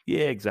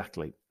 yeah,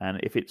 exactly. And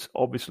if it's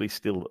obviously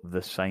still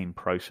the same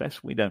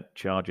process, we don't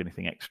charge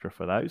anything extra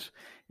for those.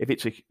 If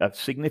it's a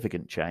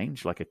significant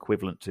change, like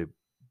equivalent to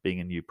being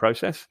a new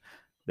process,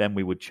 then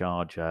we would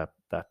charge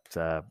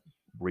that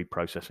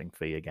reprocessing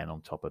fee again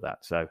on top of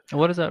that. So, And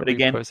what does that but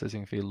again,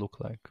 reprocessing fee look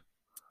like?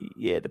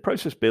 yeah, the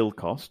process build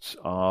costs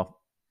are,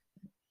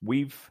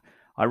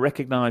 I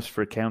recognize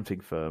for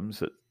accounting firms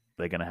that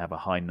they're going to have a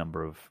high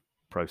number of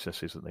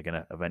processes that they're going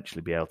to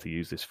eventually be able to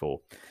use this for.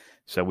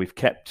 So we've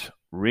kept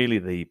really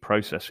the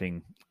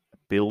processing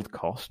build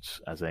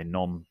costs as a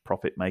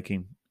non-profit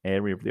making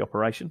area of the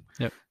operation.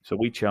 Yep. So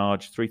we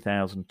charge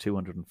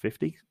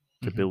 $3,250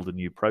 to build a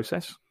new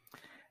process.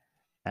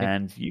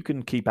 And you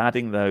can keep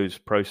adding those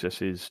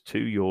processes to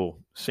your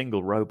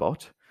single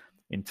robot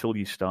until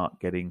you start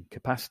getting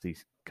capacity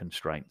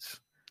constraints,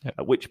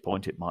 at which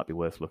point it might be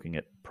worth looking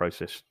at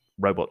process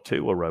robot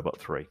 2 or robot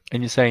 3.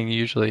 And you're saying you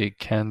usually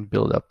can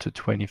build up to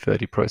 20,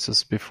 30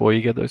 processes before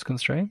you get those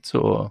constraints,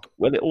 or?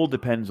 Well, it all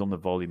depends on the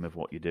volume of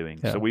what you're doing.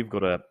 Yeah. So we've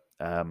got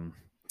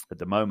at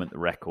the moment, the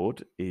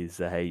record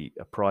is a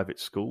private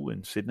school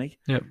in Sydney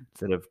Yep.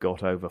 that have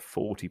got over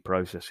 40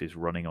 processes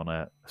running on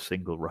a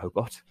single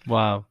robot.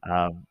 Wow.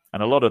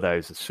 And a lot of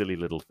those are silly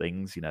little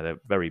things, they're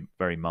very,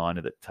 very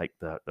minor that take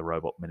the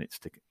robot minutes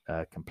to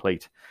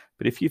complete.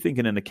 But if you think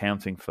in an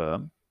accounting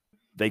firm,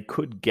 they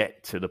could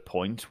get to the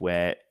point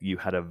where you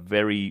had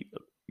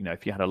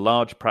if you had a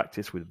large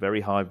practice with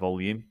very high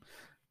volume,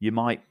 you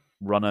might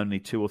run only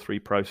 2 or 3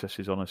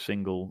 processes on a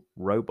single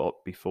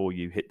robot before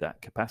you hit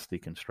that capacity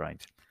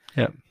constraint.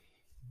 Yeah.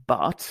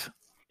 But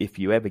if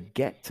you ever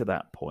get to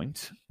that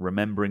point,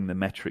 remembering the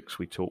metrics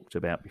we talked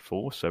about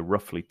before, so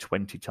roughly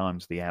 20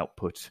 times the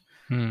output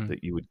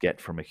that you would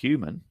get from a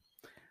human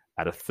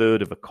at a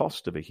third of the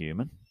cost of a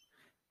human,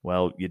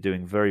 well, you're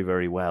doing very,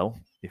 very well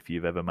if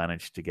you've ever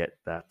managed to get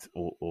that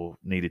or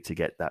needed to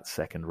get that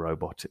second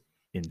robot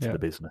into the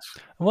business.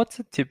 What's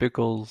a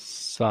typical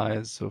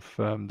size of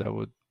firm that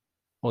would,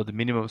 or the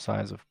minimum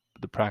size of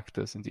the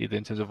practice, either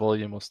in terms of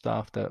volume or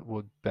staff, that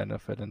would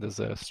benefit, and there's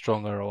a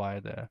strong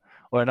ROI there,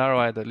 or an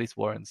ROI that at least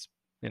warrants,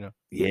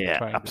 Yeah,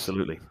 trying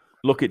absolutely.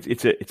 Look,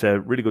 it's a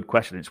really good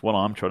question. It's one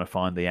I'm trying to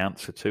find the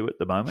answer to at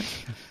the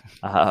moment,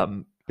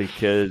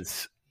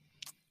 because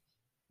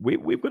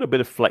we've got a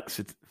bit of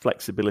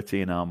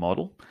flexibility in our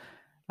model.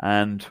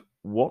 And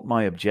what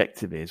my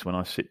objective is when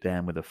I sit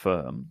down with a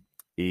firm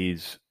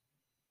is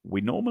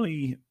we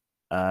normally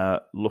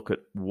look at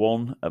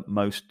 1, at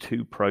most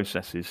 2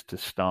 processes to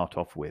start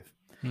off with.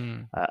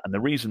 And the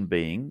reason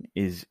being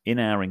is in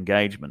our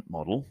engagement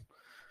model,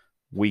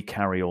 we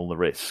carry all the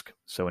risk.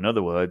 So in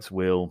other words,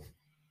 we'll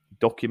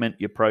document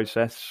your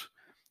process,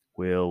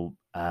 we'll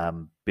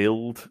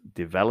build,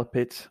 develop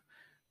it,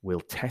 we'll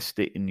test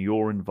it in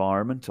your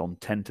environment on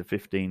 10 to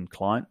 15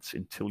 clients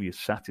until you're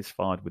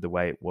satisfied with the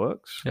way it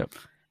works. Yep.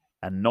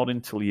 And not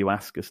until you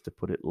ask us to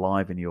put it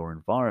live in your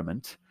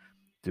environment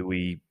do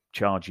we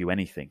charge you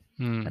anything.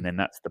 And then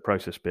that's the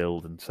process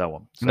build and so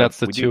on. So and that's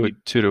the 2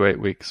 to 8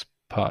 weeks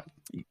part.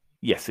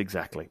 Yes,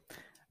 exactly.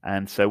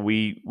 And so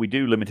we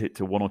do limit it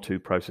to 1 or 2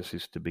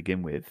 processes to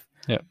begin with.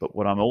 Yeah. But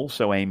what I'm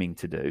also aiming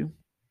to do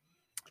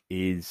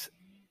is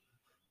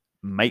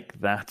make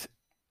that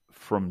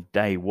from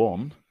day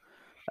one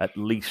at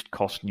least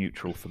cost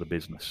neutral for the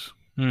business.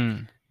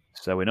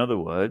 So in other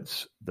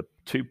words, the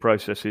 2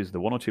 processes, the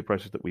 1 or 2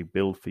 processes that we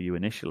build for you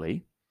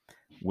initially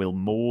will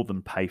more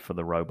than pay for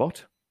the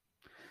robot,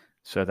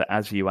 so that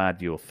as you add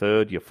your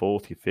 3rd, your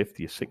 4th, your 5th,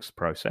 your 6th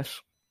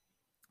process,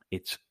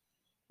 it's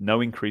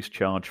no increased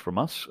charge from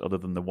us other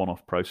than the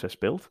one-off process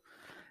build,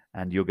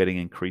 and you're getting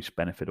increased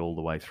benefit all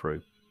the way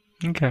through.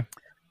 Okay.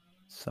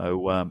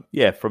 So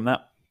from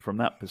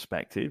that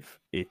perspective,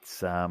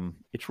 it's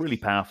really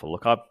powerful.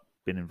 Look, I've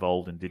been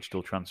involved in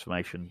digital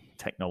transformation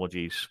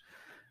technologies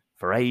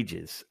for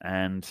ages,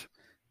 and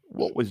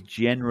what was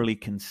generally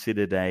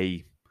considered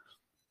a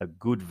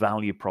good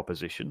value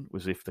proposition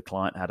was if the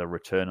client had a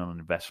return on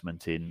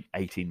investment in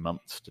 18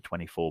 months to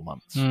 24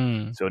 months.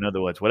 So in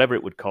other words, whatever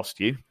it would cost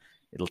you,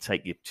 it'll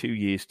take you 2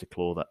 years to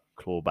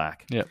claw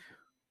back. Yeah.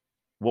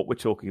 What we're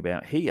talking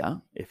about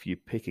here, if you're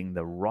picking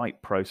the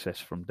right process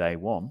from day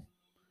one,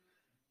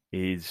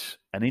 is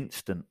an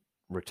instant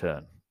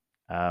return.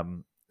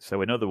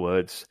 So in other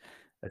words,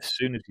 as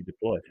soon as you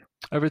deploy it.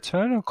 A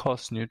return or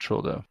cost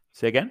neutral, though?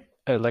 Say again?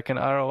 Like an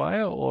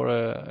ROI or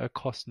a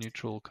cost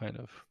neutral kind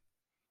of?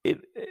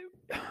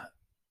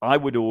 I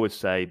would always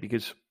say,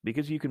 because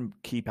you can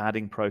keep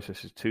adding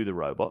processes to the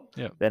robot,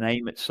 then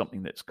aim at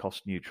something that's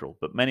cost neutral.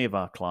 But many of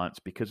our clients,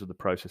 because of the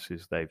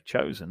processes they've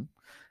chosen,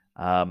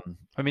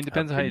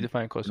 depends on how you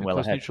define cost neutral.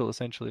 Cost ahead. Neutral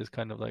essentially is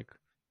kind of like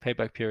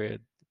payback period,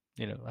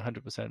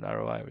 100%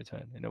 ROI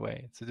return in a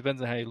way. So it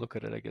depends on how you look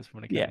at it, I guess, from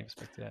an accounting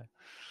perspective. Yeah.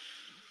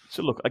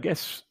 So look, I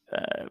guess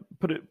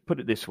put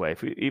it this way: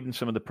 even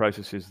some of the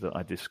processes that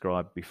I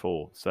described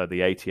before, so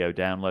the ATO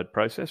download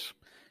process,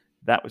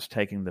 that was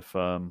taking the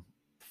firm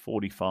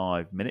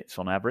 45 minutes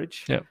on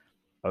average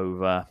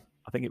over,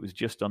 I think it was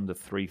just under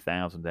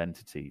 3,000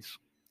 entities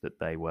that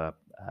they were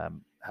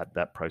had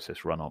that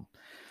process run on.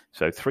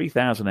 So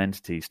 3,000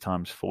 entities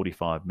times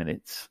 45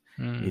 minutes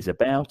is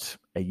about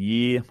a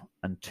year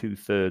and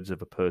 2/3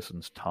 of a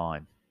person's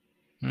time.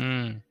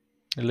 At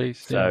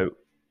least, So,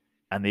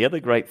 and the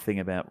other great thing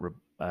about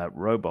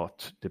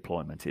robot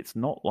deployment, it's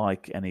not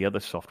like any other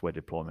software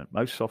deployment.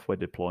 Most software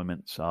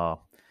deployments are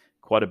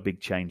quite a big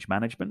change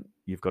management.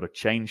 You've got to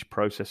change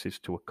processes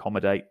to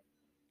accommodate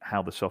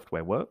how the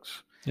software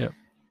works. Yeah.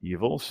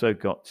 You've also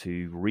got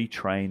to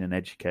retrain and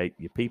educate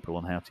your people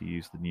on how to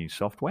use the new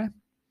software.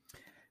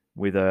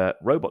 With a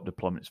robot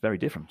deployment, it's very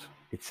different.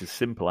 It's as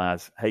simple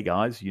as, hey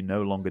guys, you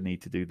no longer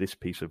need to do this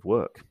piece of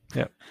work.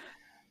 Yeah.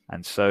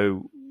 And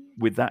so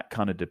with that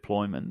kind of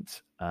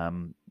deployment,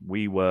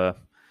 we were,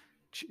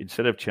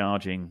 instead of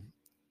charging,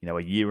 a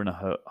year and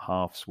a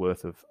half's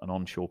worth of an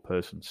onshore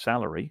person's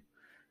salary,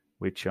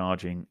 we're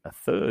charging a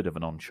third of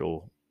an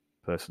onshore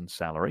person's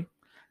salary.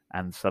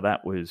 And so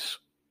that was,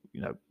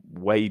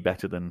 way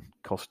better than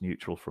cost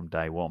neutral from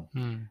day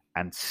one.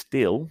 And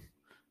still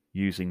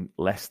using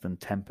less than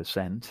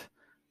 10%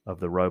 of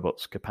the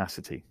robot's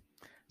capacity.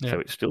 So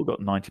it's still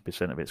got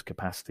 90% of its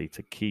capacity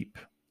to keep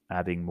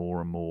adding more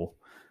and more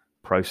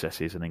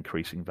processes and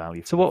increasing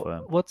value for the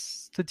firm.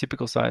 What's the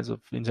typical size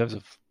in terms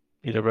of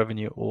either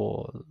revenue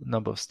or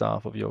number of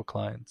staff of your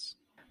clients?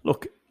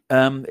 Look,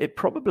 it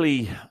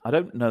probably, I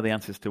don't know the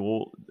answers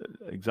to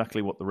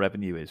exactly what the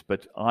revenue is,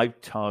 but I've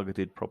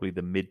targeted probably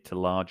the mid to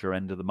larger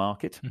end of the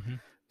market.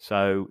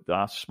 So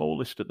our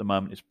smallest at the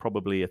moment is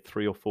probably a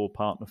 3 or 4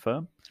 partner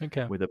firm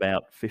with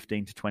about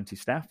 15 to 20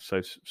 staff.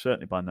 So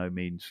certainly by no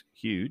means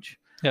huge.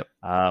 Yep.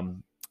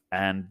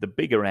 And the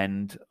bigger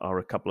end are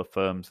a couple of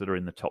firms that are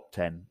in the top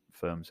 10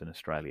 firms in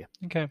Australia.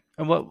 Okay.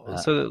 And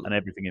and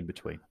everything in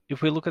between.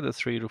 If we look at the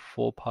 3 to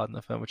 4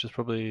 partner firm, which is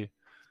probably,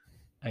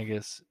 I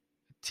guess,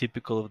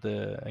 typical of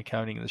the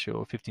accounting industry,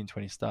 or 15,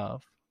 20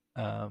 staff,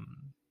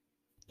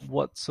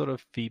 what sort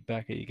of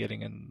feedback are you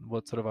getting and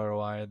what sort of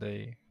ROI are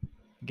they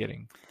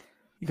getting?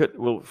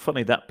 Well,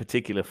 funny, that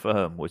particular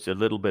firm was a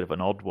little bit of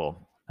an odd one,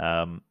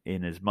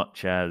 in as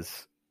much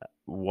as,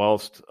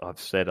 whilst I've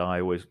said I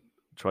always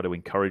try to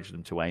encourage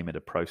them to aim at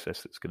a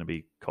process that's going to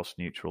be cost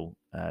neutral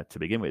to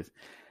begin with,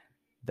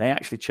 they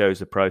actually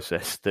chose a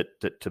process that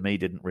to me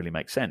didn't really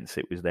make sense.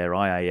 It was their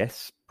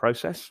IAS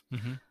process.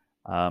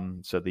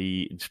 So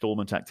the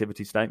installment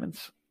activity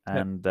statements.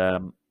 And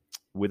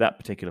with that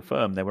particular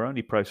firm, they were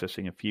only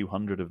processing a few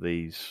hundred of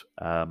these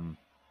a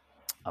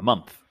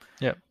month.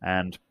 Yeah.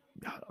 And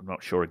I'm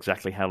not sure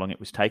exactly how long it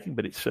was taking,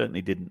 but it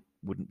certainly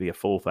wouldn't be a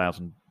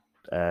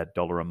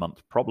 $4,000 a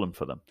month problem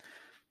for them.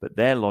 But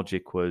their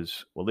logic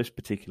was, well, this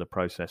particular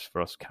process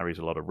for us carries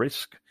a lot of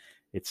risk.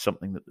 It's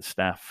something that the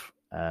staff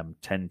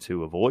tend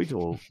to avoid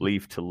or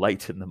leave till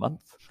late in the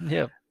month.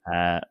 Yeah.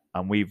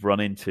 And we've run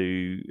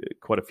into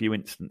quite a few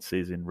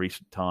instances in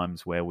recent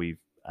times where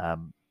we've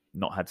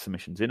not had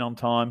submissions in on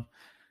time.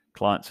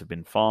 Clients have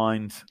been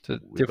fined. It's a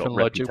different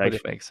logic, but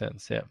it makes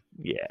sense, yeah.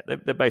 Yeah,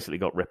 they've basically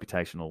got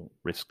reputational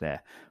risk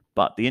there.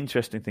 But the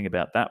interesting thing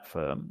about that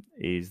firm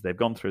is they've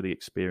gone through the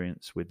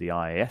experience with the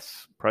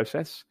IAS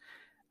process,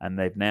 and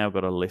they've now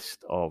got a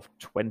list of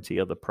 20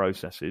 other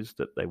processes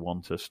that they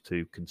want us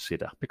to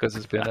consider. Because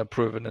it's been a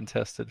proven and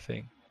tested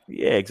thing.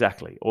 Yeah,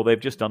 exactly. Or they've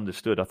just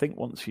understood. I think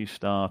once you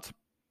start,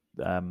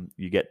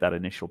 you get that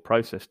initial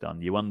process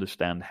done, you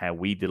understand how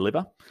we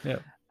deliver. Yeah.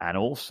 And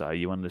also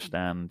you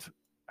understand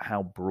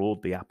how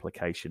broad the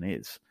application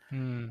is.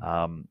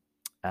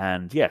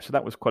 And yeah, so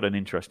that was quite an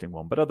interesting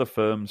one. But other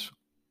firms,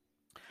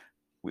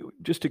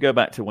 just to go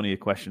back to one of your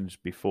questions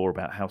before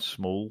about how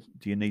small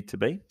do you need to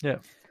be? Yeah.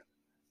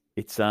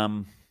 It's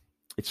something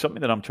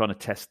that I'm trying to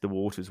test the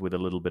waters with a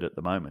little bit at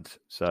the moment.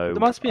 So there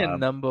must be a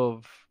number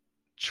of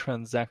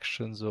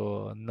transactions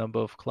or a number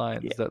of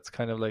clients that's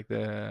kind of like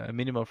a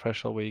minimum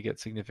threshold where you get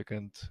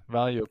significant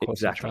value or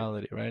cost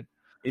neutrality, right?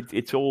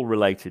 It's all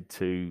related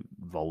to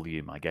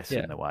volume, I guess,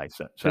 in a way.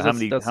 So that's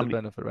the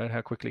benefit, right?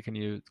 How quickly can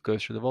you go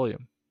through the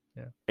volume?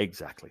 Yeah,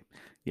 exactly.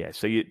 Yeah,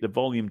 so the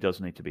volume does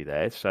need to be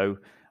there. So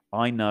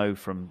I know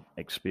from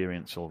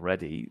experience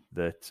already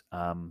that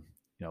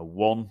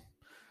 1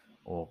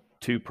 or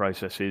 2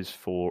 processes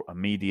for a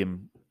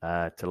medium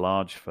to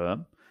large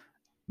firm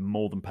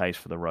more than pays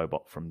for the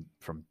robot from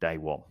day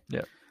one.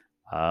 Yeah.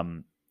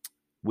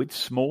 With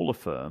smaller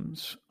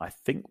firms, I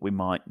think we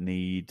might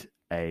need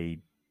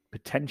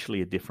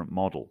potentially a different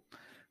model.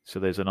 So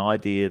there's an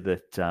idea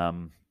that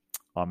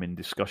I'm in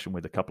discussion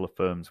with a couple of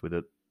firms with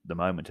at the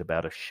moment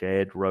about a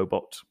shared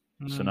robot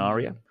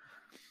scenario.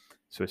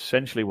 So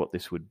essentially what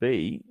this would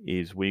be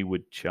is we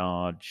would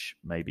charge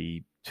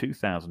maybe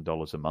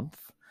 $2,000 a month,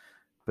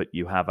 but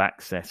you have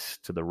access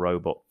to the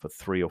robot for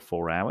 3 or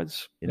 4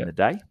 hours in the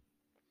day.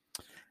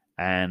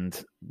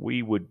 And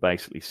we would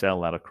basically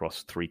sell that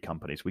across 3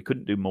 companies. We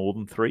couldn't do more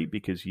than 3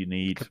 because you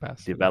need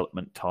capacity,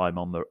 development time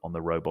on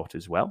the robot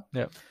as well.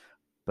 Yeah.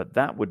 But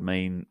that would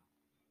mean,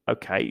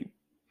 okay,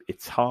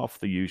 it's half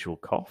the usual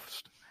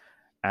cost,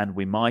 and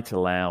we might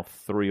allow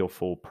 3 or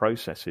 4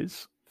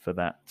 processes for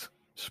that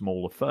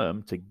smaller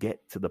firm to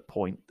get to the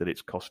point that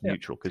it's cost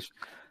neutral.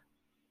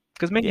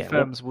 Because many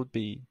firms would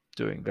be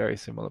doing very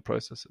similar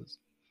processes.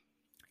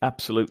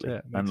 Absolutely.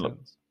 Yeah, makes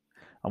sense.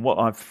 And what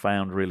I've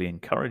found really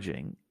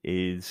encouraging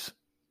is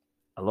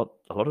a lot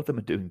of them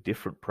are doing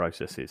different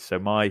processes. So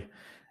my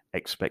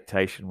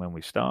expectation when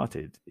we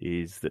started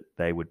is that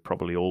they would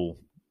probably all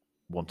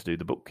want to do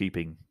the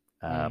bookkeeping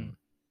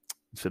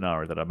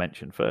scenario that I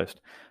mentioned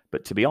first.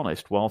 But to be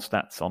honest, whilst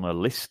that's on a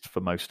list for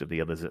most of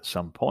the others at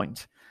some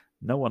point,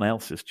 no one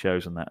else has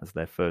chosen that as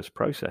their first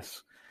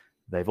process.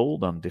 They've all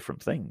done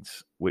different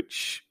things,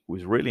 which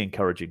was really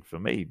encouraging for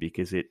me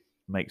because it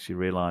makes you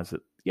realize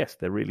that, yes,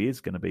 there really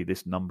is going to be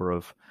this number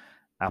of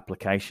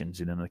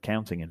applications in an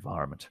accounting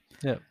environment.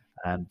 Yeah.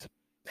 And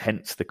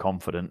hence the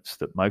confidence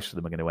that most of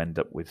them are going to end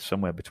up with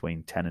somewhere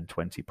between 10 and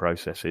 20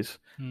 processes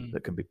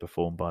that can be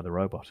performed by the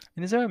robot.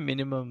 And is there a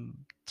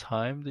minimum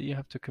time that you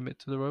have to commit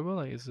to the robot,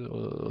 like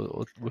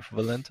or with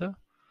Valenta?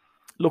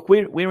 Look,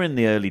 we're in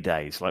the early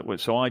days.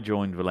 So I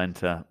joined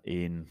Valenta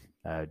in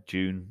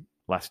June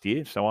last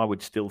year. So I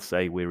would still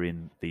say we're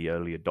in the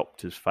early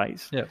adopters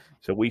phase. Yeah.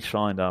 So we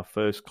signed our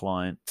first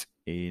client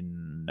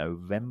in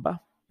November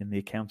in the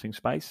accounting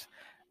space,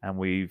 and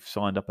we've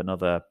signed up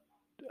another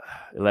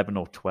 11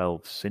 or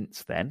 12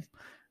 since then,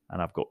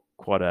 and I've got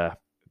quite a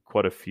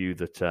few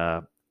that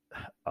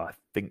I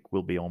think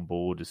will be on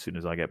board as soon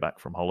as I get back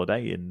from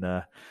holiday in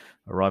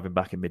arriving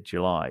back in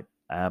mid-July.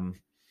 And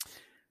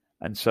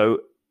so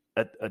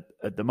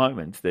at the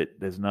moment that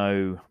there's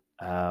no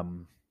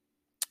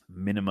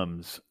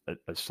minimums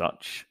as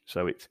such.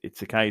 So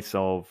it's a case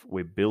of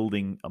we're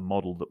building a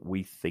model that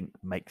we think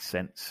makes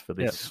sense for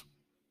this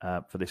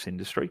for this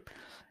industry.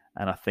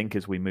 And I think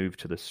as we move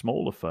to the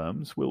smaller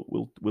firms,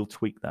 we'll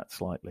tweak that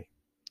slightly.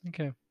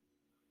 Okay.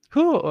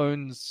 Who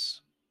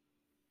owns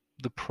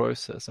the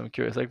process? I'm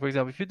curious. Like, for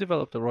example, if you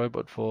developed a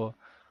robot for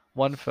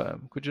one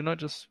firm, could you not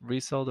just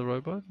resell the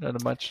robot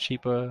at a much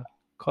cheaper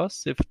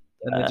cost? And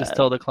then just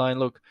tell the client,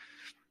 look,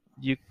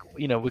 you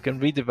know, we can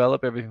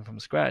redevelop everything from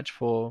scratch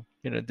for,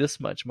 you know,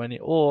 this much money,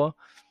 or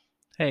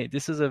hey,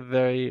 this is a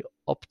very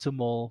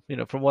optimal, you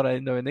know, from what I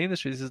know in the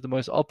industry, this is the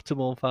most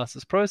optimal,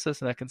 fastest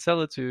process, and I can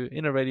sell it to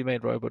in a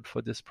ready-made robot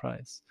for this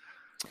price.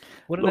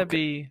 Wouldn't that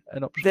be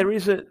an option?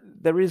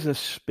 There is a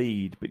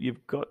speed, but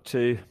you've got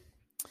to.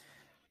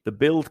 The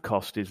build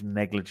cost is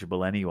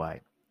negligible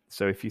anyway.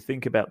 So if you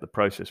think about the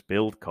process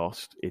build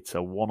cost, it's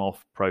a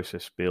one-off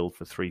process build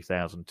for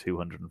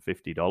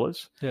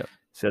 $3,250. Yeah.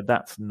 So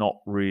that's not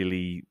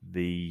really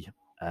the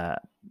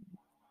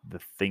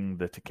thing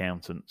that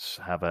accountants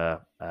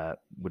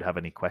would have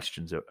any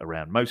questions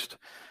around. Most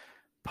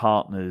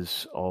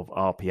partners of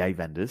RPA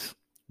vendors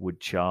would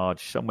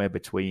charge somewhere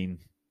between,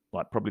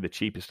 like probably the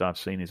cheapest I've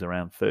seen is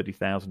around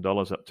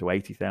 $30,000 up to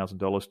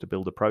 $80,000 to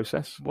build a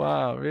process.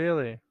 Wow,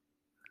 really?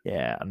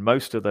 Yeah, and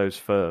most of those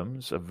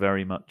firms are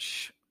very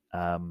much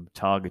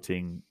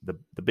targeting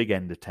the big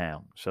end of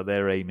town. So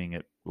they're aiming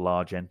at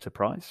large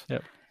enterprise.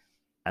 Yep.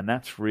 And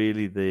that's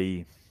really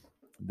the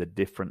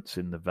difference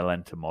in the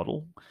Valenta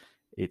model.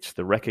 It's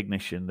the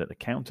recognition that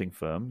accounting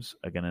firms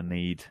are going to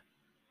need,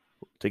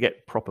 to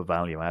get proper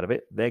value out of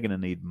it, they're going to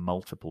need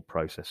multiple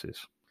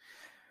processes.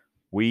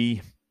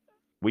 We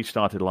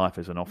started life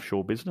as an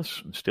offshore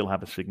business and still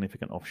have a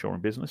significant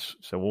offshoring business.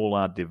 So all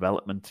our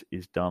development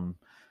is done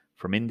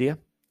from India,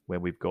 where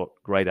we've got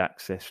great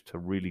access to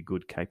really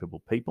good,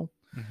 capable people.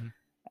 Mm-hmm.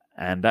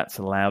 And that's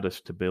allowed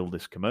us to build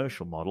this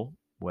commercial model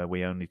where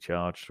we only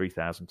charge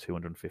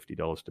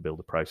 $3,250 to build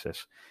a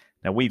process.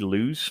 Now, we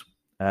lose,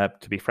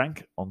 to be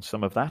frank, on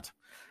some of that.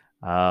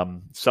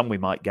 Some we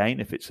might gain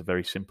if it's a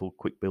very simple,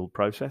 quick build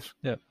process.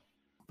 Yeah.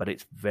 But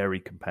it's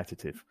very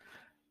competitive.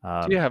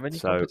 Do you have any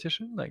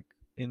competition, like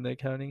in the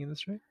accounting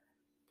industry?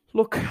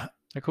 Look,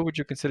 like who would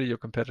you consider your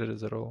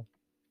competitors at all?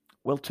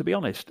 Well, to be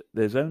honest,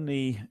 there's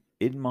only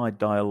in my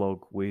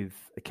dialogue with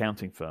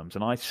accounting firms,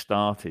 and I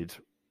started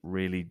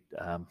really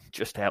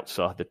just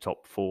outside the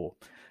top four,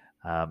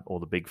 or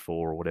the big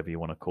four, or whatever you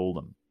want to call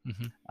them.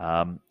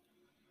 Mm-hmm.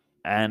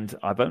 And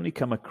I've only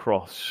come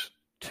across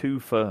two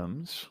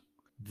firms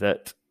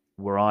that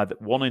were either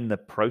one in the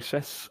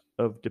process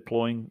of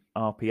deploying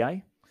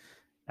RPA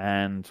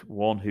and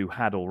one who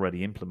had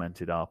already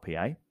implemented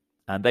RPA.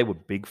 And they were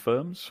big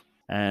firms,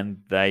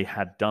 and they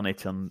had done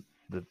it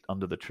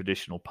under the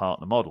traditional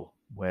partner model,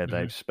 where Mm-hmm.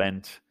 they've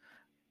spent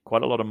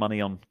quite a lot of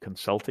money on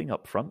consulting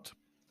up front.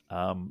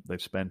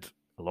 They've spent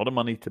a lot of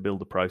money to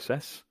build a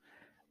process,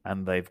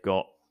 and they've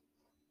got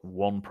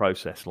one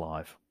process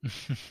live.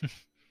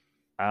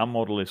 Our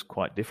model is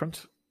quite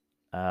different.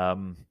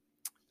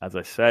 As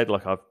I said,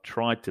 like I've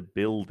tried to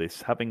build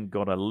this, having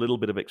got a little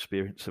bit of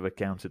experience of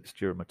accountants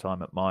during my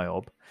time at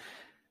MYOB.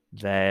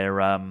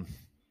 They're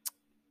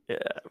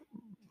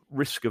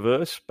risk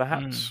averse,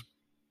 perhaps.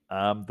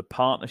 The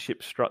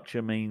partnership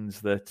structure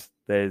means that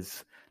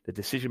there's the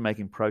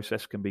decision-making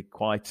process can be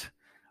quite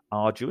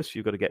arduous.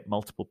 You've got to get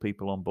multiple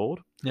people on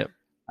board. Yep.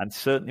 And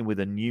certainly with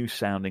a new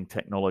sounding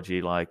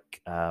technology like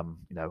AI,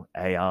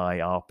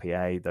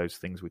 RPA, those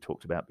things we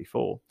talked about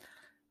before,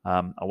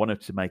 I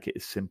wanted to make it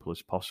as simple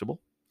as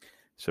possible.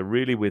 So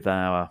really with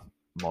our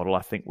model,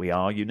 I think we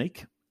are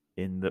unique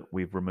in that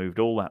we've removed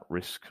all that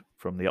risk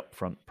from the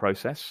upfront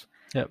process.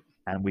 Yep.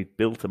 And we've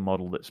built a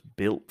model that's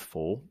built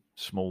for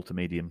small to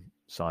medium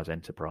size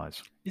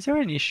enterprise. Is there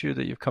an issue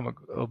that you've come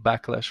a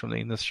backlash from the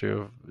industry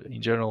of,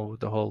 in general, with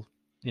the whole,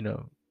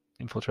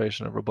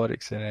 infiltration of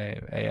robotics and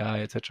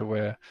AI, etc.,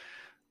 where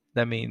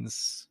that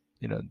means,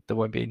 there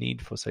won't be a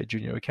need for, say,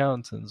 junior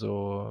accountants,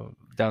 or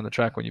down the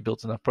track when you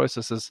build enough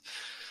processes,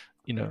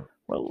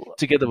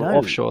 together with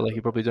offshore, like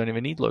you probably don't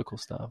even need local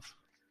staff.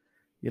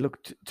 You look,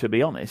 to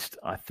be honest,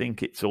 I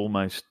think it's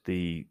almost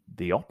the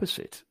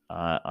opposite.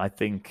 I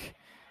think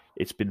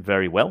it's been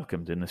very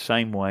welcomed in the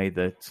same way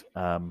that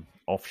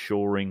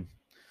offshoring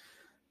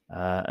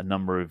a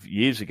number of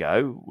years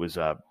ago was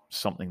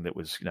something that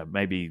was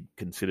maybe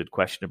considered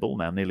questionable.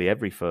 Now nearly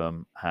every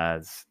firm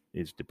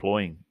is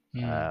deploying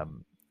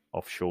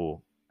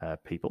offshore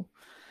people,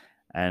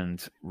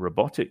 and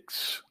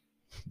robotics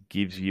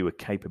gives you a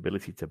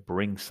capability to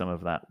bring some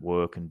of that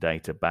work and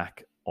data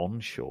back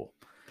onshore.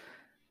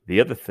 The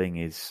other thing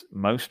is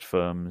most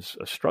firms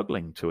are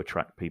struggling to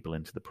attract people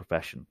into the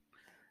profession.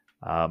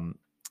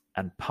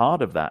 And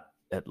part of that,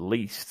 at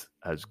least,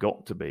 has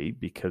got to be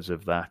because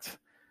of that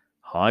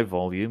high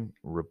volume,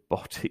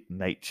 robotic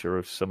nature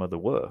of some of the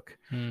work.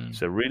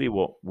 So really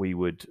what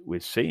we're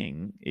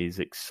seeing is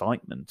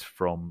excitement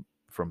from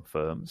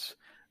firms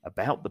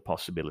about the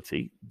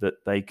possibility that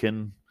they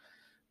can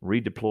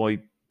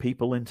redeploy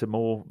people into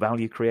more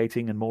value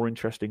creating and more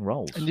interesting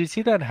roles. And do you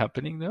see that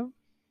happening though?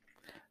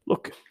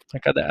 Look,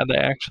 like are they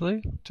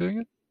actually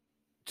doing it?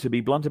 To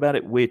be blunt about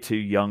it, we're too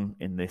young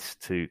in this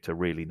to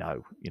really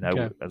know.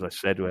 Okay. As I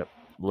said, we're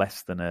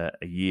less than a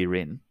year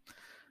in.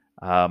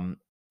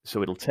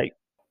 So it'll take.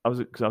 I was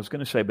going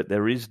to say, but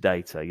there is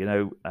data.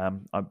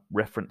 I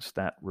referenced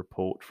that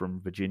report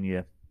from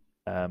Virginia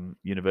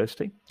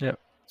University. Yeah.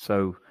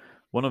 So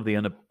one of the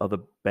other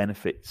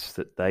benefits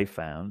that they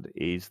found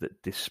is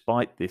that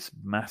despite this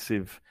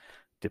massive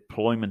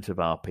deployment of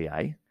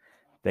RPA,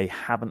 they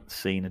haven't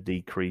seen a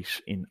decrease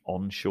in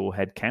onshore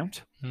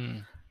headcount.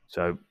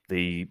 So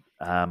the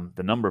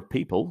number of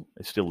people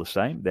is still the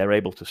same. They're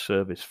able to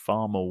service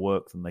far more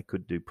work than they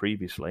could do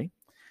previously.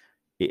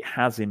 It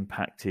has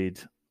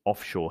impacted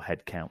offshore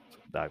headcount,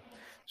 though.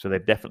 So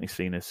they've definitely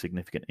seen a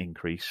significant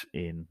increase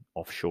in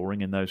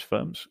offshoring in those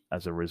firms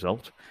as a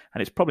result.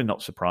 And it's probably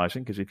not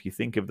surprising, because if you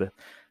think of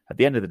at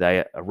the end of the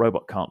day, a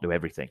robot can't do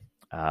everything.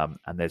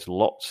 And there's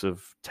lots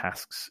of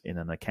tasks in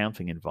an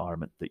accounting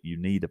environment that you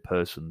need a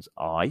person's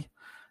eye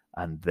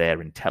and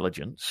their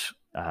intelligence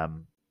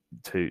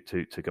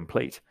to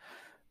complete.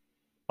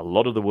 A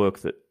lot of the work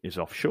that is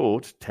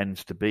offshored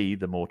tends to be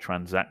the more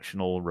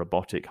transactional,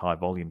 robotic, high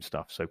volume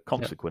stuff. So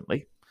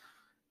consequently,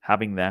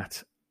 having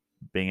that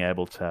being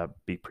able to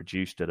be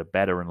produced at a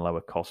better and lower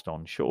cost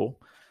onshore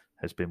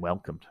has been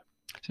welcomed.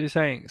 So you're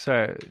saying,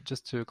 sorry,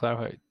 just to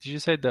clarify, did you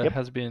say there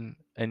has been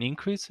an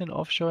increase in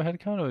offshore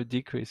headcount or a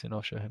decrease in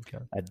offshore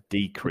headcount? A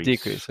decrease. A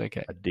decrease,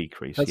 okay. A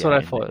decrease. That's what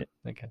I thought.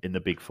 Okay. In the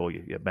Big Four,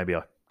 maybe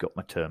I got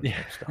my terms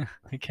mixed up.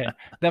 Okay,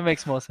 that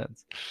makes more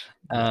sense.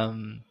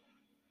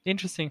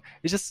 Interesting.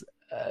 It's just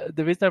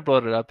the reason I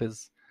brought it up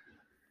is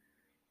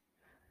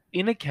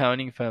in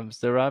accounting firms,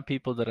 there are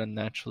people that are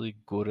naturally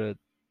good at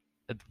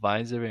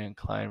advisory and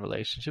client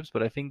relationships,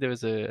 but I think there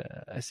is a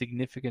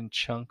significant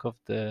chunk of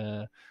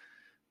the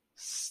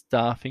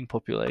staffing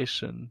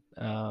population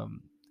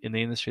in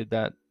the industry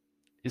that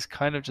is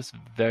kind of just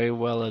very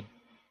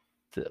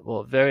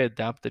very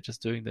adapted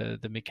just doing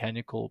the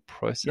mechanical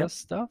process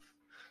stuff.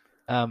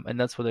 And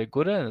that's what they're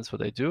good at, and that's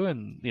what they do.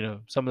 And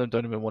some of them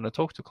don't even want to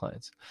talk to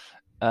clients.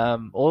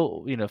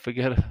 Or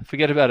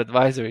forget about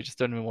advisory, just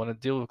don't even want to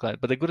deal with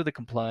clients. But they're good at the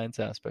compliance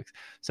aspects.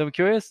 So I'm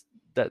curious,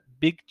 that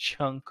big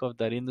chunk of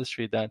that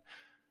industry that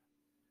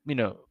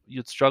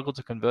you'd struggle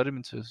to convert them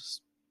into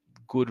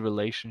good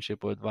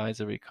relationship or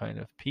advisory kind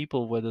of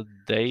people, whether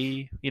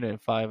they in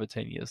 5 or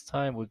 10 years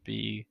time would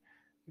be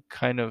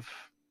kind of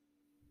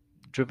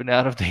driven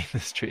out of the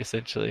industry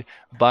essentially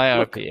by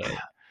RPA.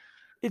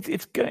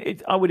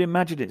 I would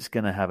imagine it's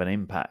going to have an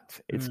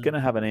impact. It's going to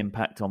have an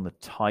impact on the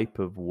type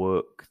of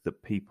work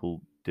that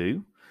people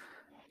do.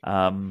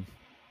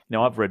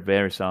 I've read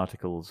various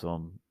articles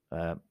on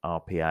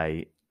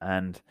RPA,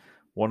 and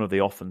one of the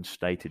often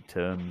stated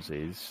terms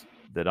is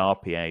that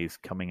RPA is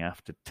coming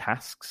after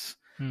tasks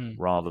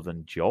rather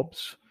than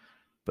jobs,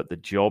 but the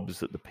jobs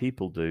that the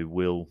people do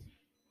will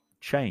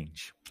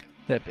change.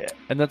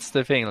 And that's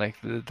the thing, like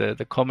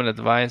the common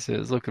advice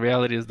is, look, the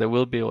reality is there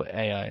will be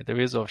AI, there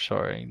is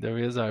offshoring, there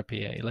is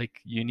RPA. Like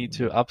you need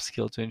to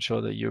upskill to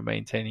ensure that you're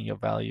maintaining your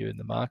value in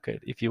the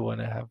market if you want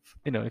to have,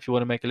 if you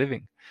want to make a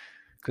living,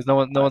 because no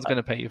one's going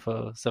to pay you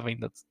for something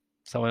that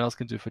someone else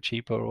can do for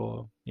cheaper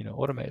or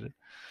automated.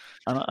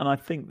 And I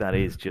think that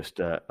is just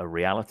a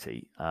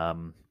reality.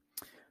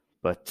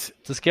 But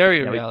it's a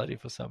scary reality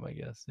for some, I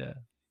guess. Yeah.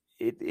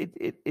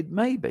 It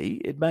may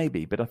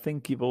be, but I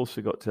think you've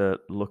also got to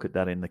look at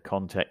that in the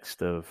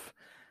context of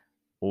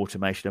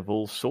automation of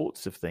all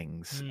sorts of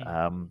things.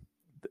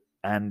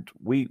 And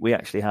we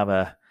actually have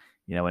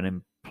an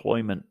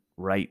employment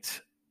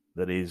rate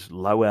that is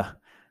lower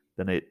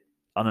than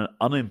an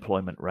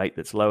unemployment rate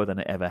that's lower than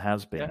it ever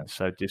has been. Yeah.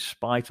 So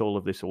despite all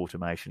of this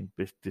automation,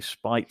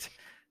 despite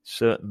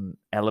certain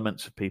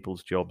elements of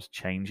people's jobs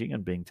changing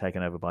and being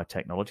taken over by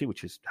technology,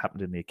 which has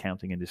happened in the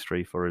accounting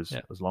industry for as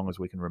long as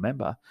we can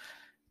remember,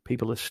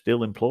 people are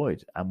still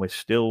employed, and we're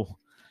still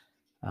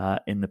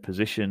in the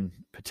position,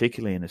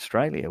 particularly in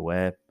Australia,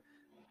 where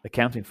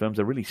accounting firms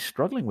are really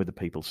struggling with the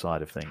people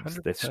side of things.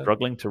 100%. They're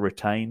struggling to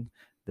retain,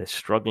 they're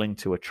struggling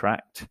to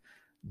attract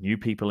new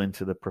people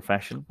into the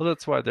profession. Well,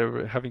 that's why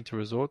they're having to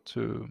resort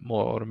to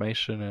more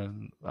automation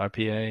and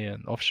RPA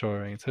and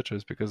offshoring, etc.,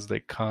 is because they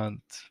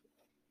can't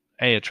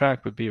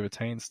attract but B,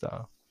 retain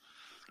staff.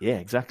 Yeah,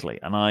 exactly.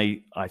 And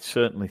I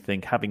certainly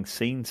think, having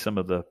seen some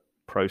of the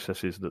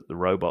processes that the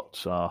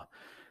robots are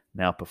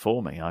now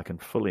performing, I can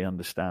fully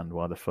understand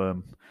why the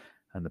firm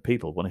and the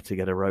people wanted to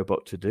get a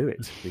robot to do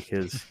it,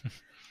 because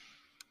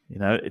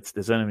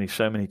there's only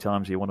so many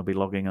times you want to be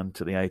logging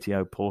onto the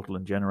ATO portal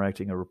and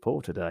generating a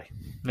report a day.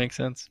 Makes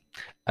sense.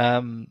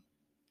 Do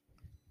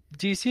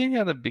you see any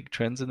other big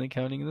trends in the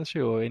accounting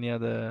industry, or any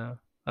other,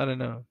 I don't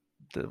know,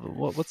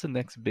 what's the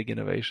next big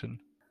innovation?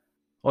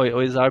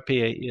 Or is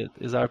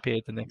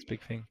RPA the next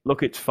big thing?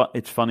 Look, it's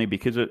funny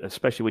because,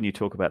 especially when you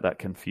talk about that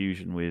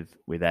confusion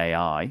with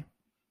AI,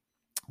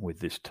 with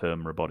this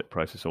term robotic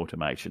process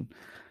automation,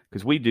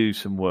 because we do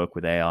some work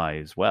with AI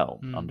as well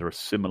under a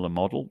similar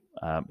model.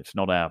 It's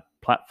not our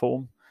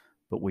platform,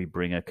 but we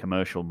bring a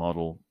commercial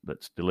model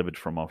that's delivered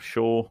from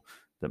offshore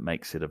that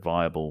makes it a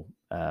viable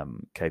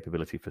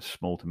capability for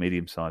small to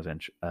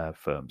medium-sized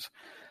firms.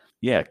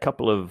 Yeah, a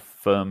couple of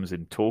firms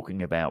in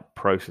talking about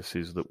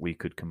processes that we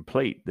could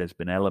complete, there's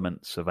been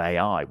elements of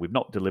AI. We've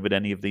not delivered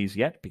any of these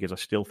yet because I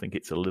still think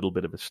it's a little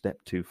bit of a step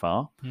too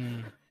far.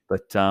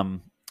 But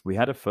we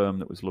had a firm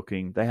that was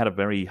looking, they had a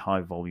very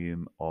high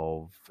volume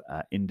of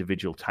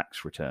individual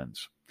tax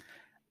returns.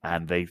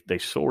 And they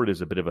saw it as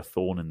a bit of a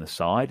thorn in the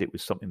side. It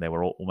was something they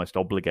were almost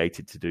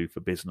obligated to do for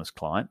business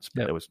clients,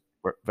 but there was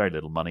very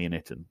little money in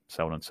it, and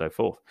so on and so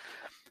forth.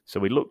 So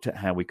we looked at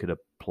how we could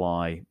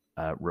apply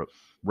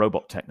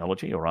robot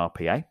technology, or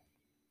RPA,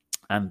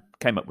 and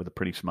came up with a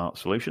pretty smart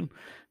solution.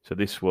 So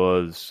this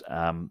was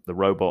the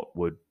robot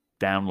would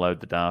download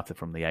the data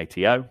from the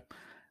ATO.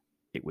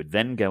 It would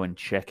then go and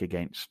check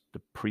against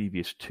the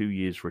previous 2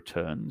 years'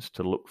 returns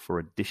to look for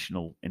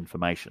additional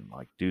information,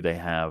 like do they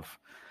have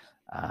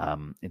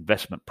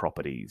investment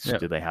properties,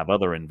 do they have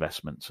other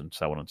investments, and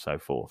so on and so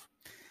forth.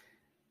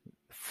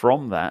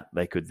 From that,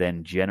 they could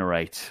then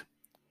generate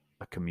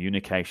a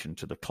communication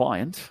to the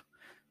client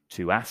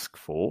to ask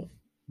for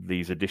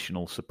these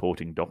additional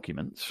supporting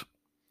documents.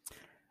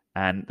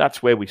 And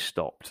that's where we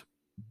stopped.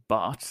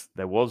 But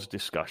there was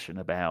discussion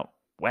about,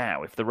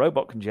 wow, if the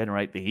robot can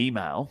generate the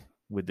email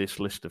with this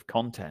list of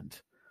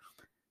content,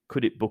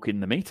 could it book in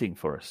the meeting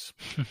for us?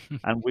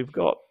 And we've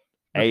got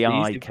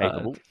AI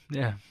capable.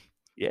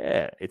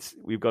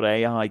 We've got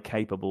AI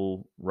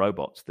capable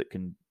robots that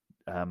can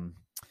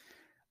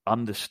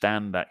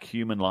understand that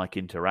human-like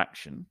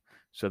interaction,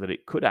 so that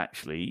it could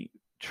actually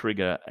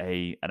trigger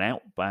an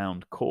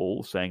outbound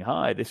call saying,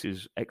 "Hi, this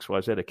is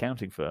XYZ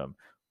accounting firm.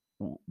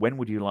 When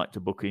would you like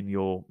to book in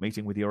your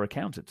meeting with your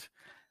accountant?"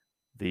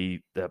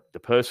 The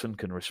person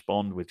can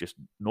respond with just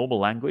normal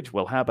language.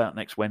 Well, how about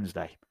next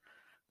Wednesday?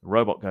 The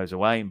robot goes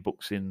away and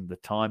books in the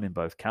time in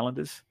both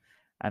calendars.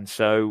 And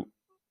so,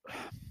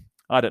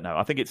 I don't know.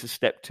 I think it's a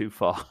step too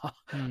far.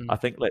 I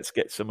think let's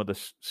get some of the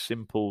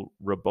simple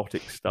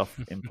robotic stuff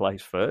in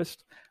place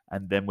first,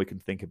 and then we can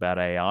think about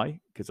AI,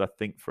 because I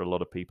think for a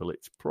lot of people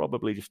it's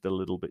probably just a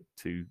little bit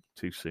too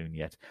soon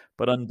yet.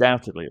 But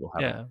undoubtedly it'll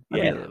happen. I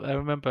mean, I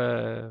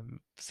remember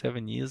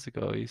 7 years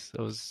ago,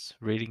 I was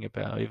reading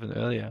about, even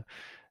earlier,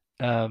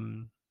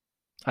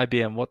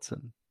 IBM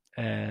Watson,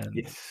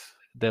 and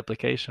the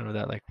application of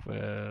that, like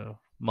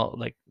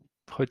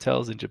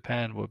hotels in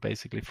Japan were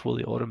basically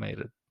fully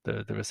automated.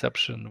 The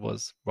reception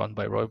was run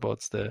by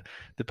robots. The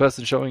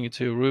person showing you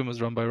to a room was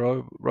run by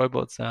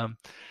robots. And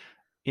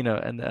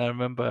I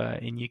remember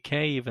in UK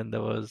even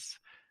there was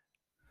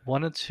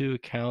 1 or 2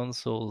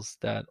 councils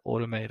that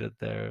automated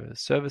their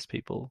service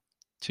people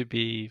to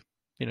be,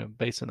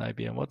 based on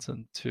IBM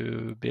Watson,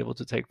 to be able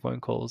to take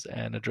phone calls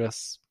and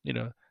address,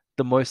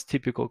 the most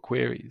typical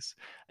queries.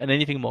 And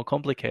anything more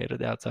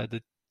complicated outside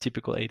the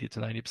typical 80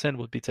 to 90%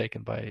 would be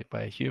taken by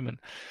a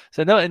human.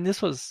 So no, and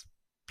this was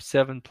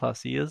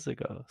 7+ years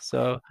ago.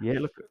 So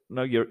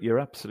you're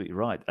absolutely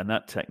right, and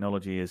that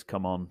technology has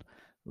come on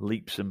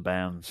leaps and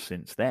bounds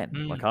since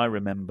then. Like, I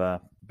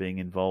remember being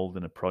involved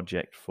in a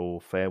project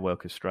for Fair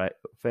Work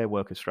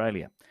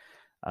Australia,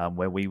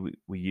 where we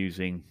were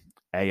using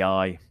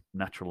AI,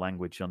 natural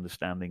language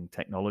understanding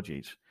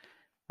technologies,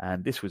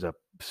 and this was a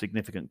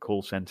significant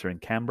call center in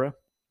Canberra.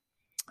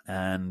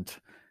 And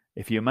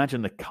if you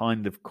imagine the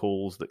kind of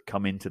calls that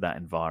come into that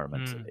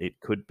environment, it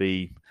could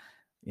be,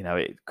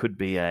 it could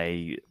be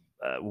a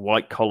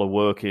white-collar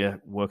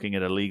worker working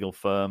at a legal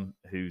firm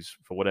who's,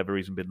 for whatever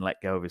reason, been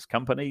let go of his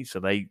company.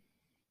 So they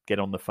get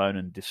on the phone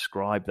and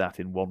describe that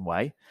in one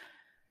way.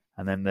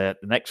 And then the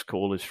next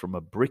call is from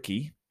a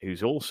brickie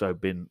who's also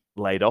been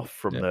laid off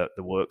from the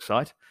work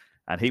site,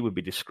 and he would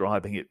be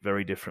describing it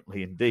very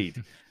differently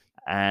indeed.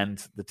 And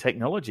the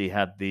technology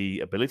had the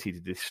ability to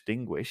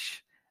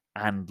distinguish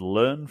and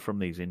learn from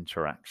these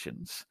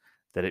interactions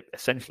that it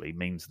essentially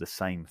means the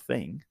same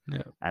thing,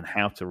 and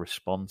how to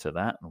respond to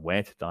that and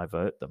where to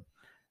divert them.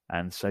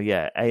 And so,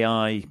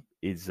 AI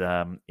is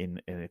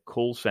in a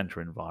call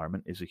center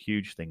environment is a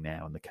huge thing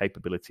now, and the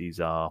capabilities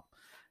are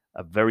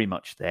very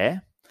much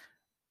there.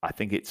 I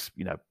think it's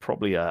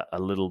probably a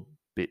little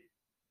bit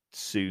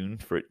soon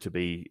for it to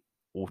be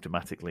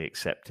automatically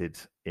accepted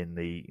in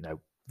the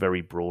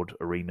very broad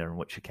arena in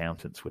which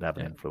accountants would have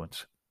an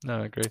influence.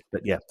 No, I agree.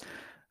 But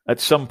at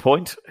some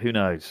point, who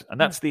knows? And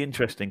that's the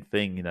interesting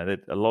thing, that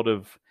a lot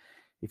of,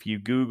 if you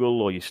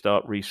Google or you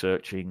start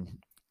researching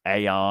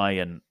AI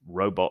and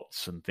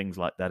robots and things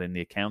like that in the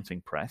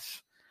accounting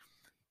press,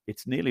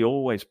 it's nearly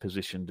always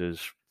positioned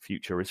as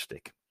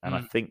futuristic. And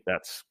I think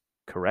that's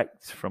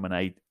correct from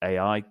an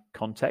AI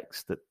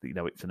context, that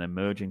it's an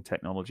emerging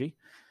technology.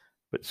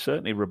 But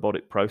certainly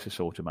robotic process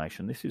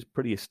automation, this is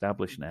pretty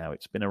established now.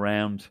 It's been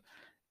around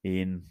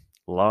in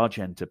large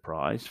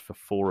enterprise for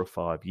 4 or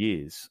 5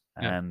 years,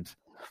 and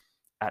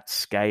at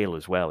scale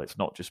as well. It's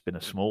not just been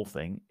a small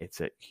thing,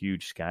 it's at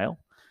huge scale.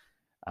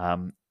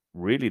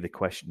 Really, the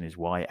question is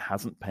why it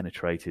hasn't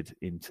penetrated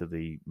into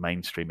the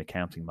mainstream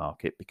accounting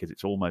market, because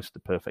it's almost the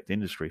perfect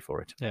industry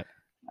for it. And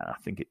I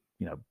think it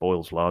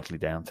boils largely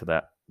down to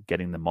that,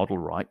 getting the model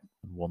right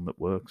and one that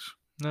works.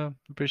 No,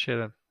 appreciate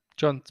it.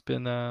 John, it's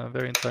been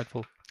very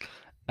insightful.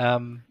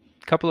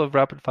 Couple of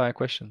rapid fire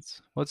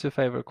questions. What's your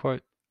favorite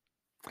quote?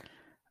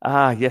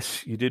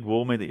 Yes, you did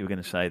warn me that you were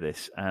going to say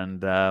this,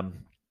 and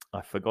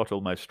I forgot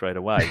almost straight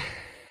away.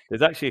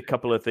 There's actually a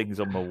couple of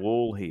things on my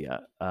wall here.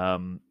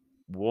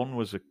 One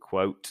was a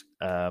quote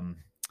that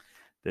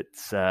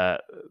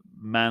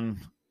man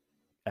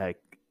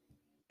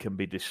can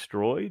be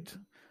destroyed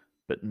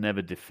but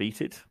never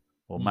defeated,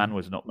 or man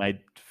was not made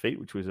to defeat,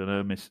 which was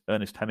an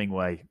Ernest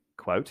Hemingway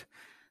quote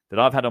that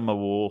I've had on my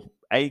wall,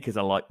 because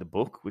I like the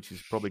book, which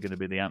is probably going to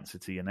be the answer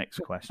to your next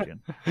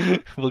question.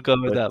 We'll go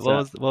with that.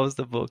 What was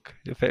the book,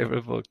 your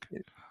favorite book?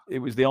 It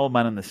was The Old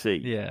Man and the Sea.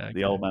 Yeah, okay.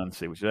 The Old Man and the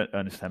Sea, which is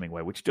Ernest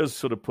Hemingway, which does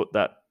sort of put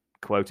that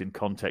quote in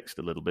context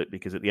a little bit,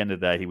 because at the end of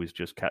the day, he was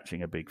just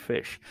catching a big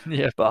fish.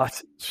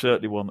 But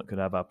certainly one that could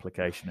have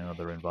application in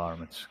other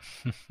environments.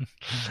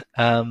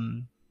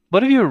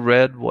 What have you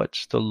read,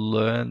 watched, or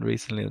learned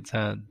recently that's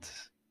had,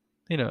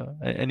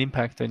 an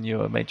impact on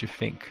you or made you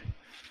think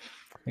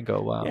and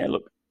go, wow? Yeah,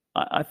 look,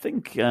 I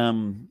think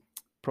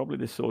probably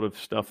the sort of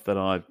stuff that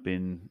I've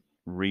been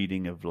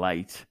reading of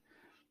late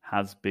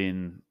has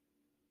been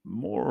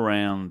more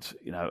around,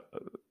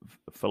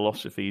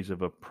 philosophies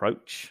of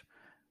approach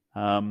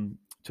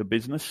to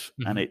business.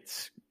 And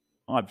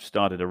I've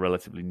started a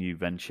relatively new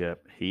venture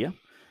here,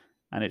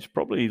 and it's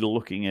probably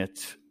looking at,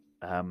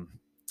 so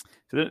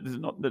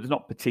there's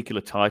not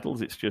particular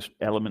titles, it's just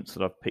elements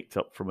that I've picked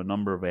up from a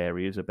number of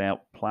areas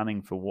about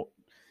planning for what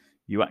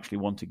you actually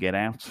want to get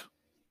out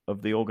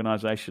of the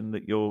organization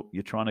that you're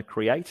trying to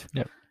create,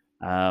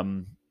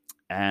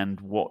 and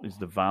what is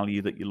the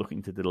value that you're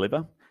looking to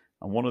deliver.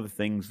 And one of the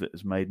things that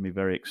has made me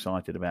very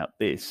excited about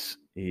this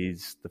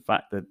is the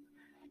fact that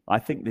I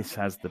think this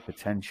has the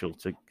potential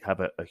to have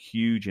a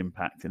huge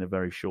impact in a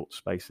very short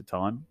space of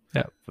time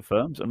for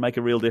firms and make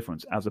a real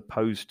difference, as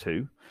opposed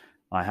to,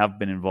 I have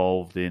been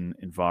involved in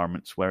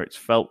environments where it's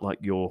felt like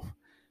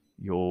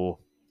you're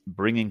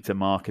bringing to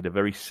market a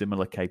very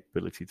similar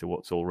capability to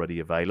what's already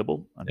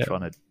available and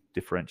trying to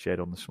differentiate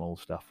on the small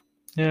stuff.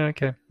 Yeah,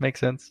 okay. Makes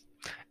sense.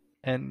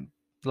 And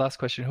last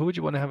question, who would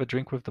you want to have a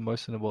drink with the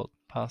most in the world,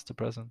 past or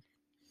present?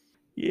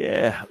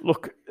 Yeah,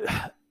 look,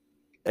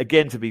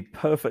 again, to be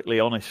perfectly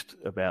honest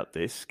about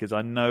this, because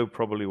I know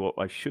probably what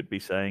I should be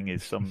saying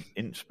is some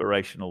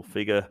inspirational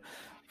figure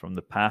from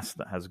the past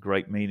that has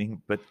great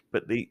meaning. But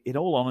in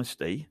all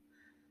honesty,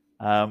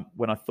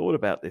 when I thought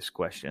about this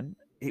question,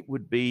 it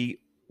would be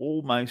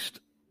almost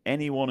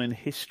anyone in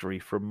history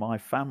from my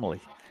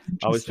family.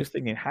 I was just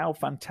thinking, how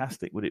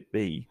fantastic would it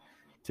be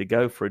to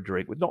go for a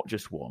drink with not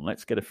just one,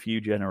 let's get a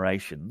few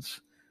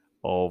generations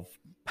of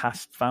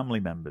past family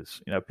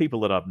members,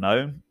 people that I've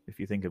known, if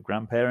you think of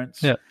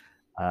grandparents,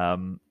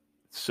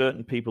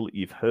 certain people that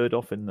you've heard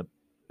of in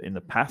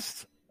the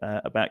past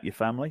about your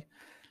family.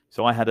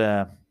 So I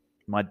had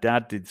my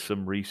dad did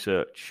some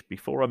research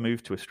before I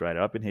moved to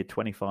Australia. I've been here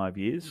 25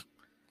 years.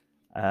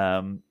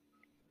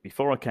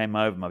 Before I came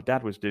over, my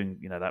dad was doing,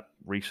 that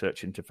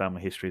research into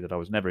family history that I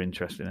was never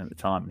interested in at the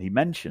time. And he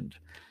mentioned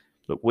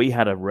that we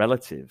had a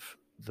relative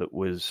that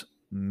was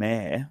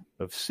mayor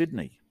of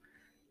Sydney.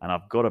 And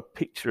I've got a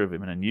picture of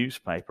him in a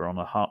newspaper on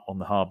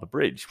the Harbour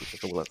Bridge, which I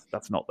thought, well,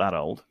 that's not that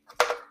old.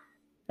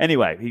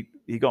 Anyway,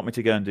 he got me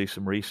to go and do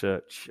some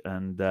research,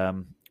 and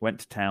went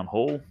to town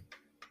hall.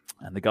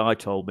 And the guy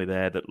told me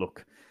there that,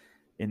 look,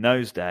 in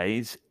those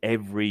days,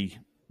 every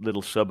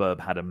little suburb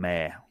had a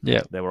mayor.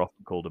 Yeah. They were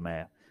often called a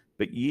mayor.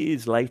 But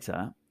years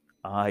later,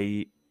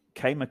 I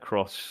came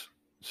across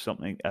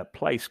a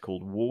place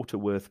called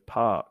Waterworth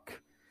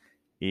Park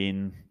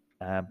in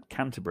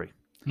Canterbury,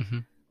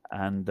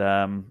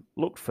 and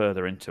looked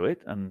further into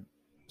it and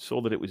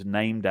saw that it was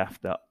named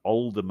after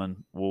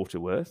Alderman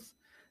Waterworth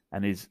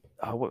and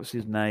what was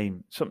his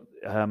name?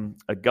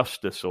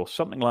 Augustus or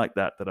something like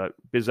that.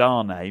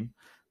 Bizarre name,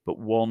 but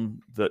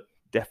one that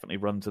definitely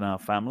runs in our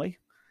family.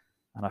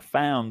 And I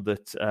found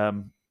that,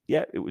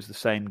 it was the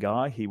same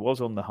guy. He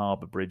was on the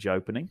Harbour Bridge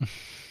opening,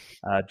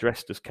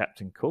 dressed as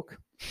Captain Cook.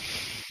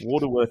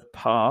 Waterworth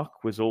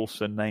Park was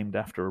also named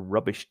after a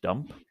rubbish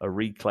dump, a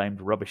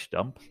reclaimed rubbish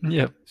dump.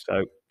 Yep.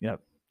 So,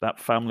 that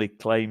family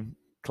claim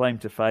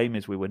to fame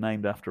is we were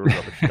named after a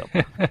rubbish dump.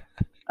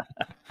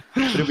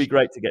 But it'd be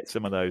great to get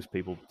some of those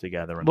people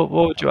together. And, what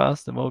would you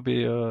ask them? What would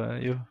be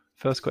your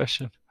first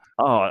question?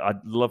 Oh,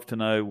 I'd love to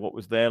know what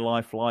was their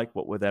life like,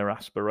 what were their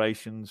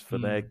aspirations for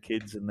their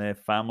kids and their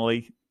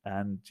family,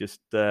 and just,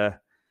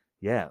 let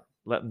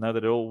them know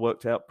that it all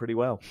worked out pretty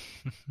well.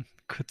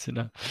 Good to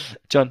know.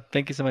 John,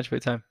 thank you so much for your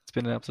time. It's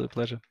been an absolute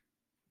pleasure.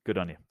 Good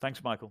on you.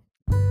 Thanks, Michael.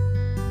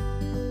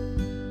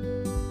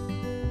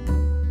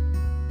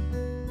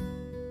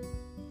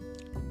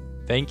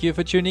 Thank you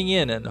for tuning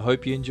in and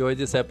hope you enjoyed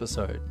this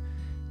episode.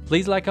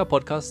 Please like our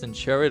podcast and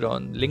share it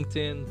on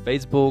LinkedIn,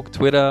 Facebook,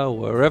 Twitter,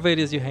 or wherever it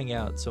is you hang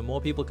out so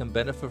more people can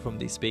benefit from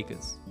these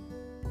speakers.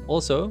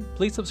 Also,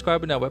 please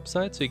subscribe on our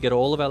website so you get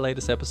all of our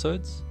latest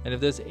episodes. And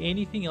if there's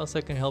anything else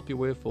I can help you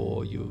with,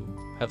 or you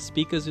have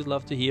speakers you'd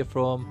love to hear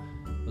from,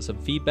 or some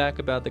feedback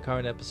about the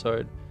current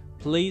episode,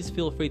 please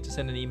feel free to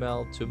send an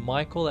email to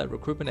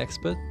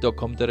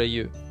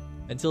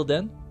michael@recruitmentexpert.com.au. Until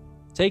then,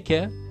 take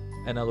care,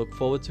 and I look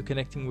forward to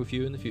connecting with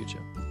you in the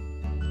future.